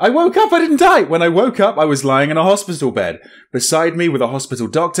woke up, I didn't die! When I woke up, I was lying in a hospital bed. Beside me were a hospital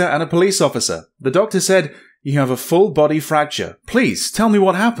doctor and a police officer. The doctor said, "You have a full body fracture. Please, tell me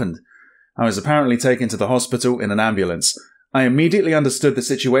what happened." I was apparently taken to the hospital in an ambulance. I immediately understood the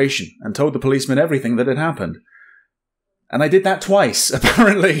situation and told the policeman everything that had happened. And I did that twice,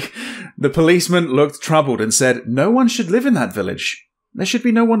 apparently. The policeman looked troubled and said, "No one should live in that village. There should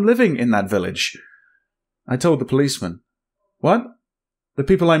be no one living in that village." I told the policeman. "What? The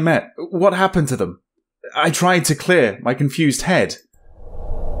people I met, what happened to them?" I tried to clear my confused head.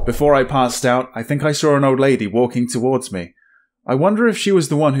 Before I passed out, I think I saw an old lady walking towards me. I wonder if she was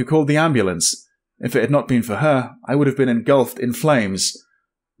the one who called the ambulance. If it had not been for her, I would have been engulfed in flames.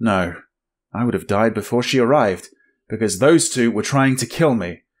 No, I would have died before she arrived, because those two were trying to kill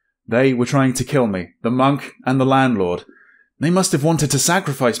me. They were trying to kill me, the monk and the landlord. They must have wanted to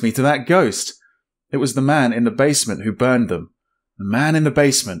sacrifice me to that ghost. It was the man in the basement who burned them. The man in the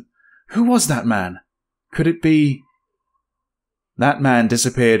basement. Who was that man? Could it be... That man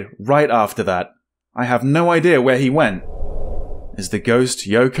disappeared right after that. I have no idea where he went. Is the ghost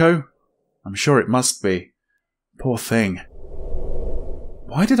Yoko? I'm sure it must be. Poor thing.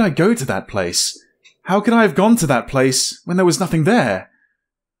 Why did I go to that place? How could I have gone to that place when there was nothing there?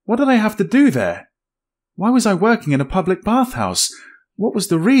 What did I have to do there? Why was I working in a public bathhouse? What was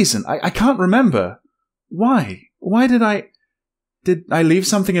the reason? I can't remember. Why? Why did I... Did I leave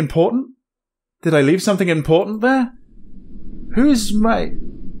something important? Did I leave something important there? Who's my...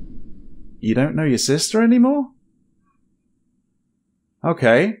 You don't know your sister anymore?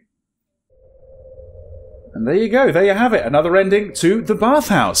 Okay. And there you go, there you have it, another ending to The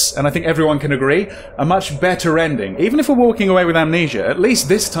Bathhouse. And I think everyone can agree, a much better ending. Even if we're walking away with amnesia, at least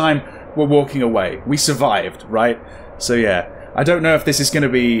this time we're walking away. We survived, right? So yeah, I don't know if this is going to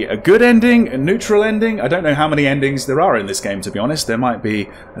be a good ending, a neutral ending. I don't know how many endings there are in this game, to be honest. There might be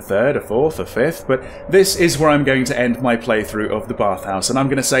a third, a fourth, a fifth, but this is where I'm going to end my playthrough of The Bathhouse. And I'm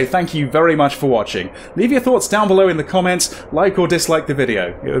going to say thank you very much for watching. Leave your thoughts down below in the comments, like or dislike the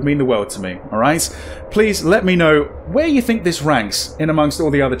video. It would mean the world to me, alright? Please let me know where you think this ranks in amongst all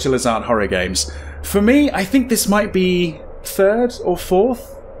the other Chilla's Art horror games. For me, I think this might be third or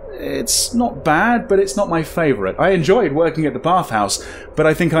fourth. It's not bad, but it's not my favourite. I enjoyed working at the bathhouse, but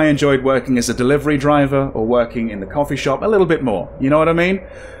I think I enjoyed working as a delivery driver or working in the coffee shop a little bit more. You know what I mean?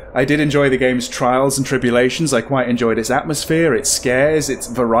 I did enjoy the game's trials and tribulations. I quite enjoyed its atmosphere, its scares, its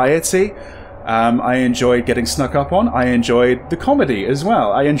variety. I enjoyed getting snuck up on. I enjoyed the comedy as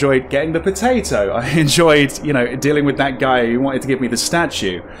well. I enjoyed getting the potato. I enjoyed, you know, dealing with that guy who wanted to give me the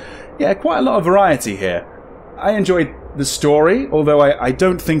statue. Yeah, quite a lot of variety here. I enjoyed the story, although I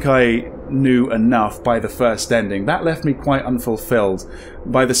don't think I knew enough by the first ending. That left me quite unfulfilled.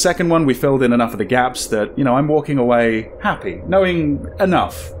 By the second one, we filled in enough of the gaps that, you know, I'm walking away happy, knowing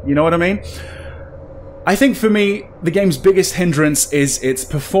enough. You know what I mean? I think for me, the game's biggest hindrance is its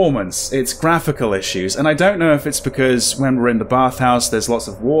performance, its graphical issues, and I don't know if it's because when we're in the bathhouse there's lots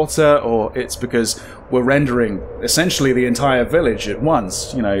of water, or it's because we're rendering essentially the entire village at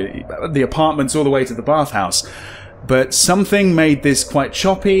once, you know, the apartments all the way to the bathhouse. But something made this quite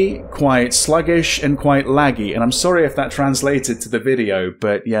choppy, quite sluggish, and quite laggy, and I'm sorry if that translated to the video,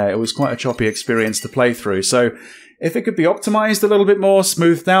 but yeah, it was quite a choppy experience to play through, so if it could be optimized a little bit more,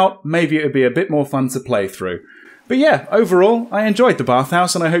 smoothed out, maybe it would be a bit more fun to play through. But yeah, overall, I enjoyed the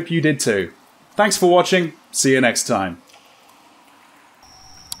bathhouse, and I hope you did too. Thanks for watching, see you next time.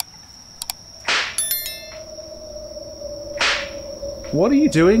 What are you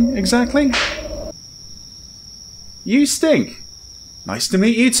doing, exactly? You stink. Nice to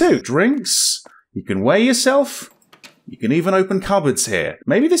meet you too. Drinks? You can weigh yourself? You can even open cupboards here.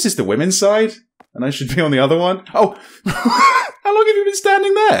 Maybe this is the women's side, and I should be on the other one? Oh, how long have you been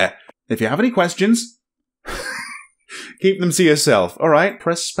standing there? If you have any questions, keep them to yourself. Alright,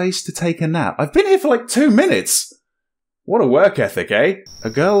 press space to take a nap. I've been here for like 2 minutes. What a work ethic, eh?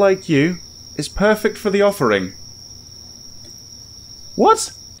 A girl like you is perfect for the offering.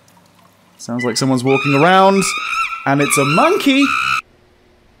 What? Sounds like someone's walking around. And it's a monkey!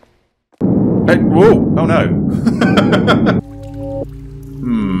 Hey, whoa! Oh no.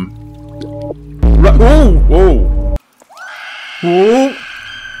 Whoa! Whoa! Whoa!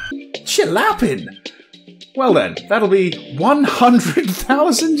 Chillappin'! Well then, that'll be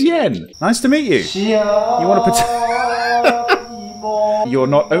 100,000 yen! Nice to meet you. You want to You're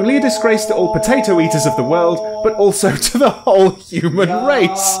not only a disgrace to all potato eaters of the world, but also to the whole human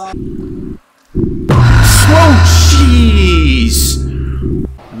race! Whoa, jeez! And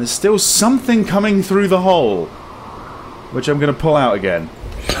there's still something coming through the hole, which I'm going to pull out again.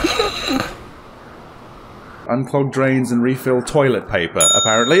 Unclog drains and refill toilet paper,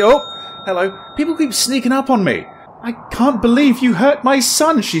 apparently. Oh, hello. People keep sneaking up on me. I can't believe you hurt my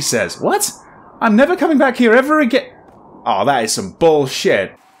son, she says. What? I'm never coming back here ever again. Oh, that is some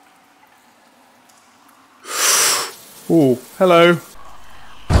bullshit. Oh, hello.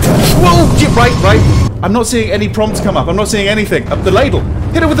 Whoa! Oh, shit, right. I'm not seeing any prompts come up. I'm not seeing anything. The ladle.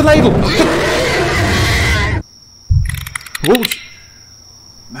 Hit it with the ladle. Oh,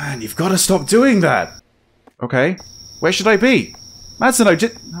 man, you've got to stop doing that. Okay. Where should I be? Matsuno,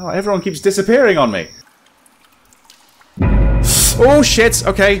 oh, everyone keeps disappearing on me. Oh, shit.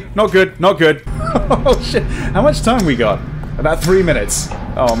 Okay. Not good. Not good. Oh, shit. How much time we got? About 3 minutes.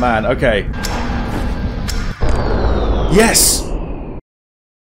 Oh, man. Okay. Yes!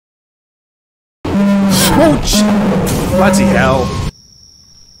 Oh, bloody hell.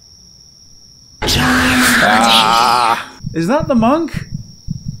 Ah, is that the monk?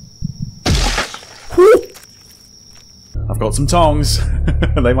 Whew. I've got some tongs.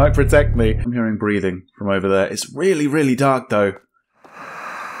 They might protect me. I'm hearing breathing from over there. It's really, really dark, though.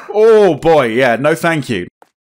 Oh, boy. Yeah, no thank you.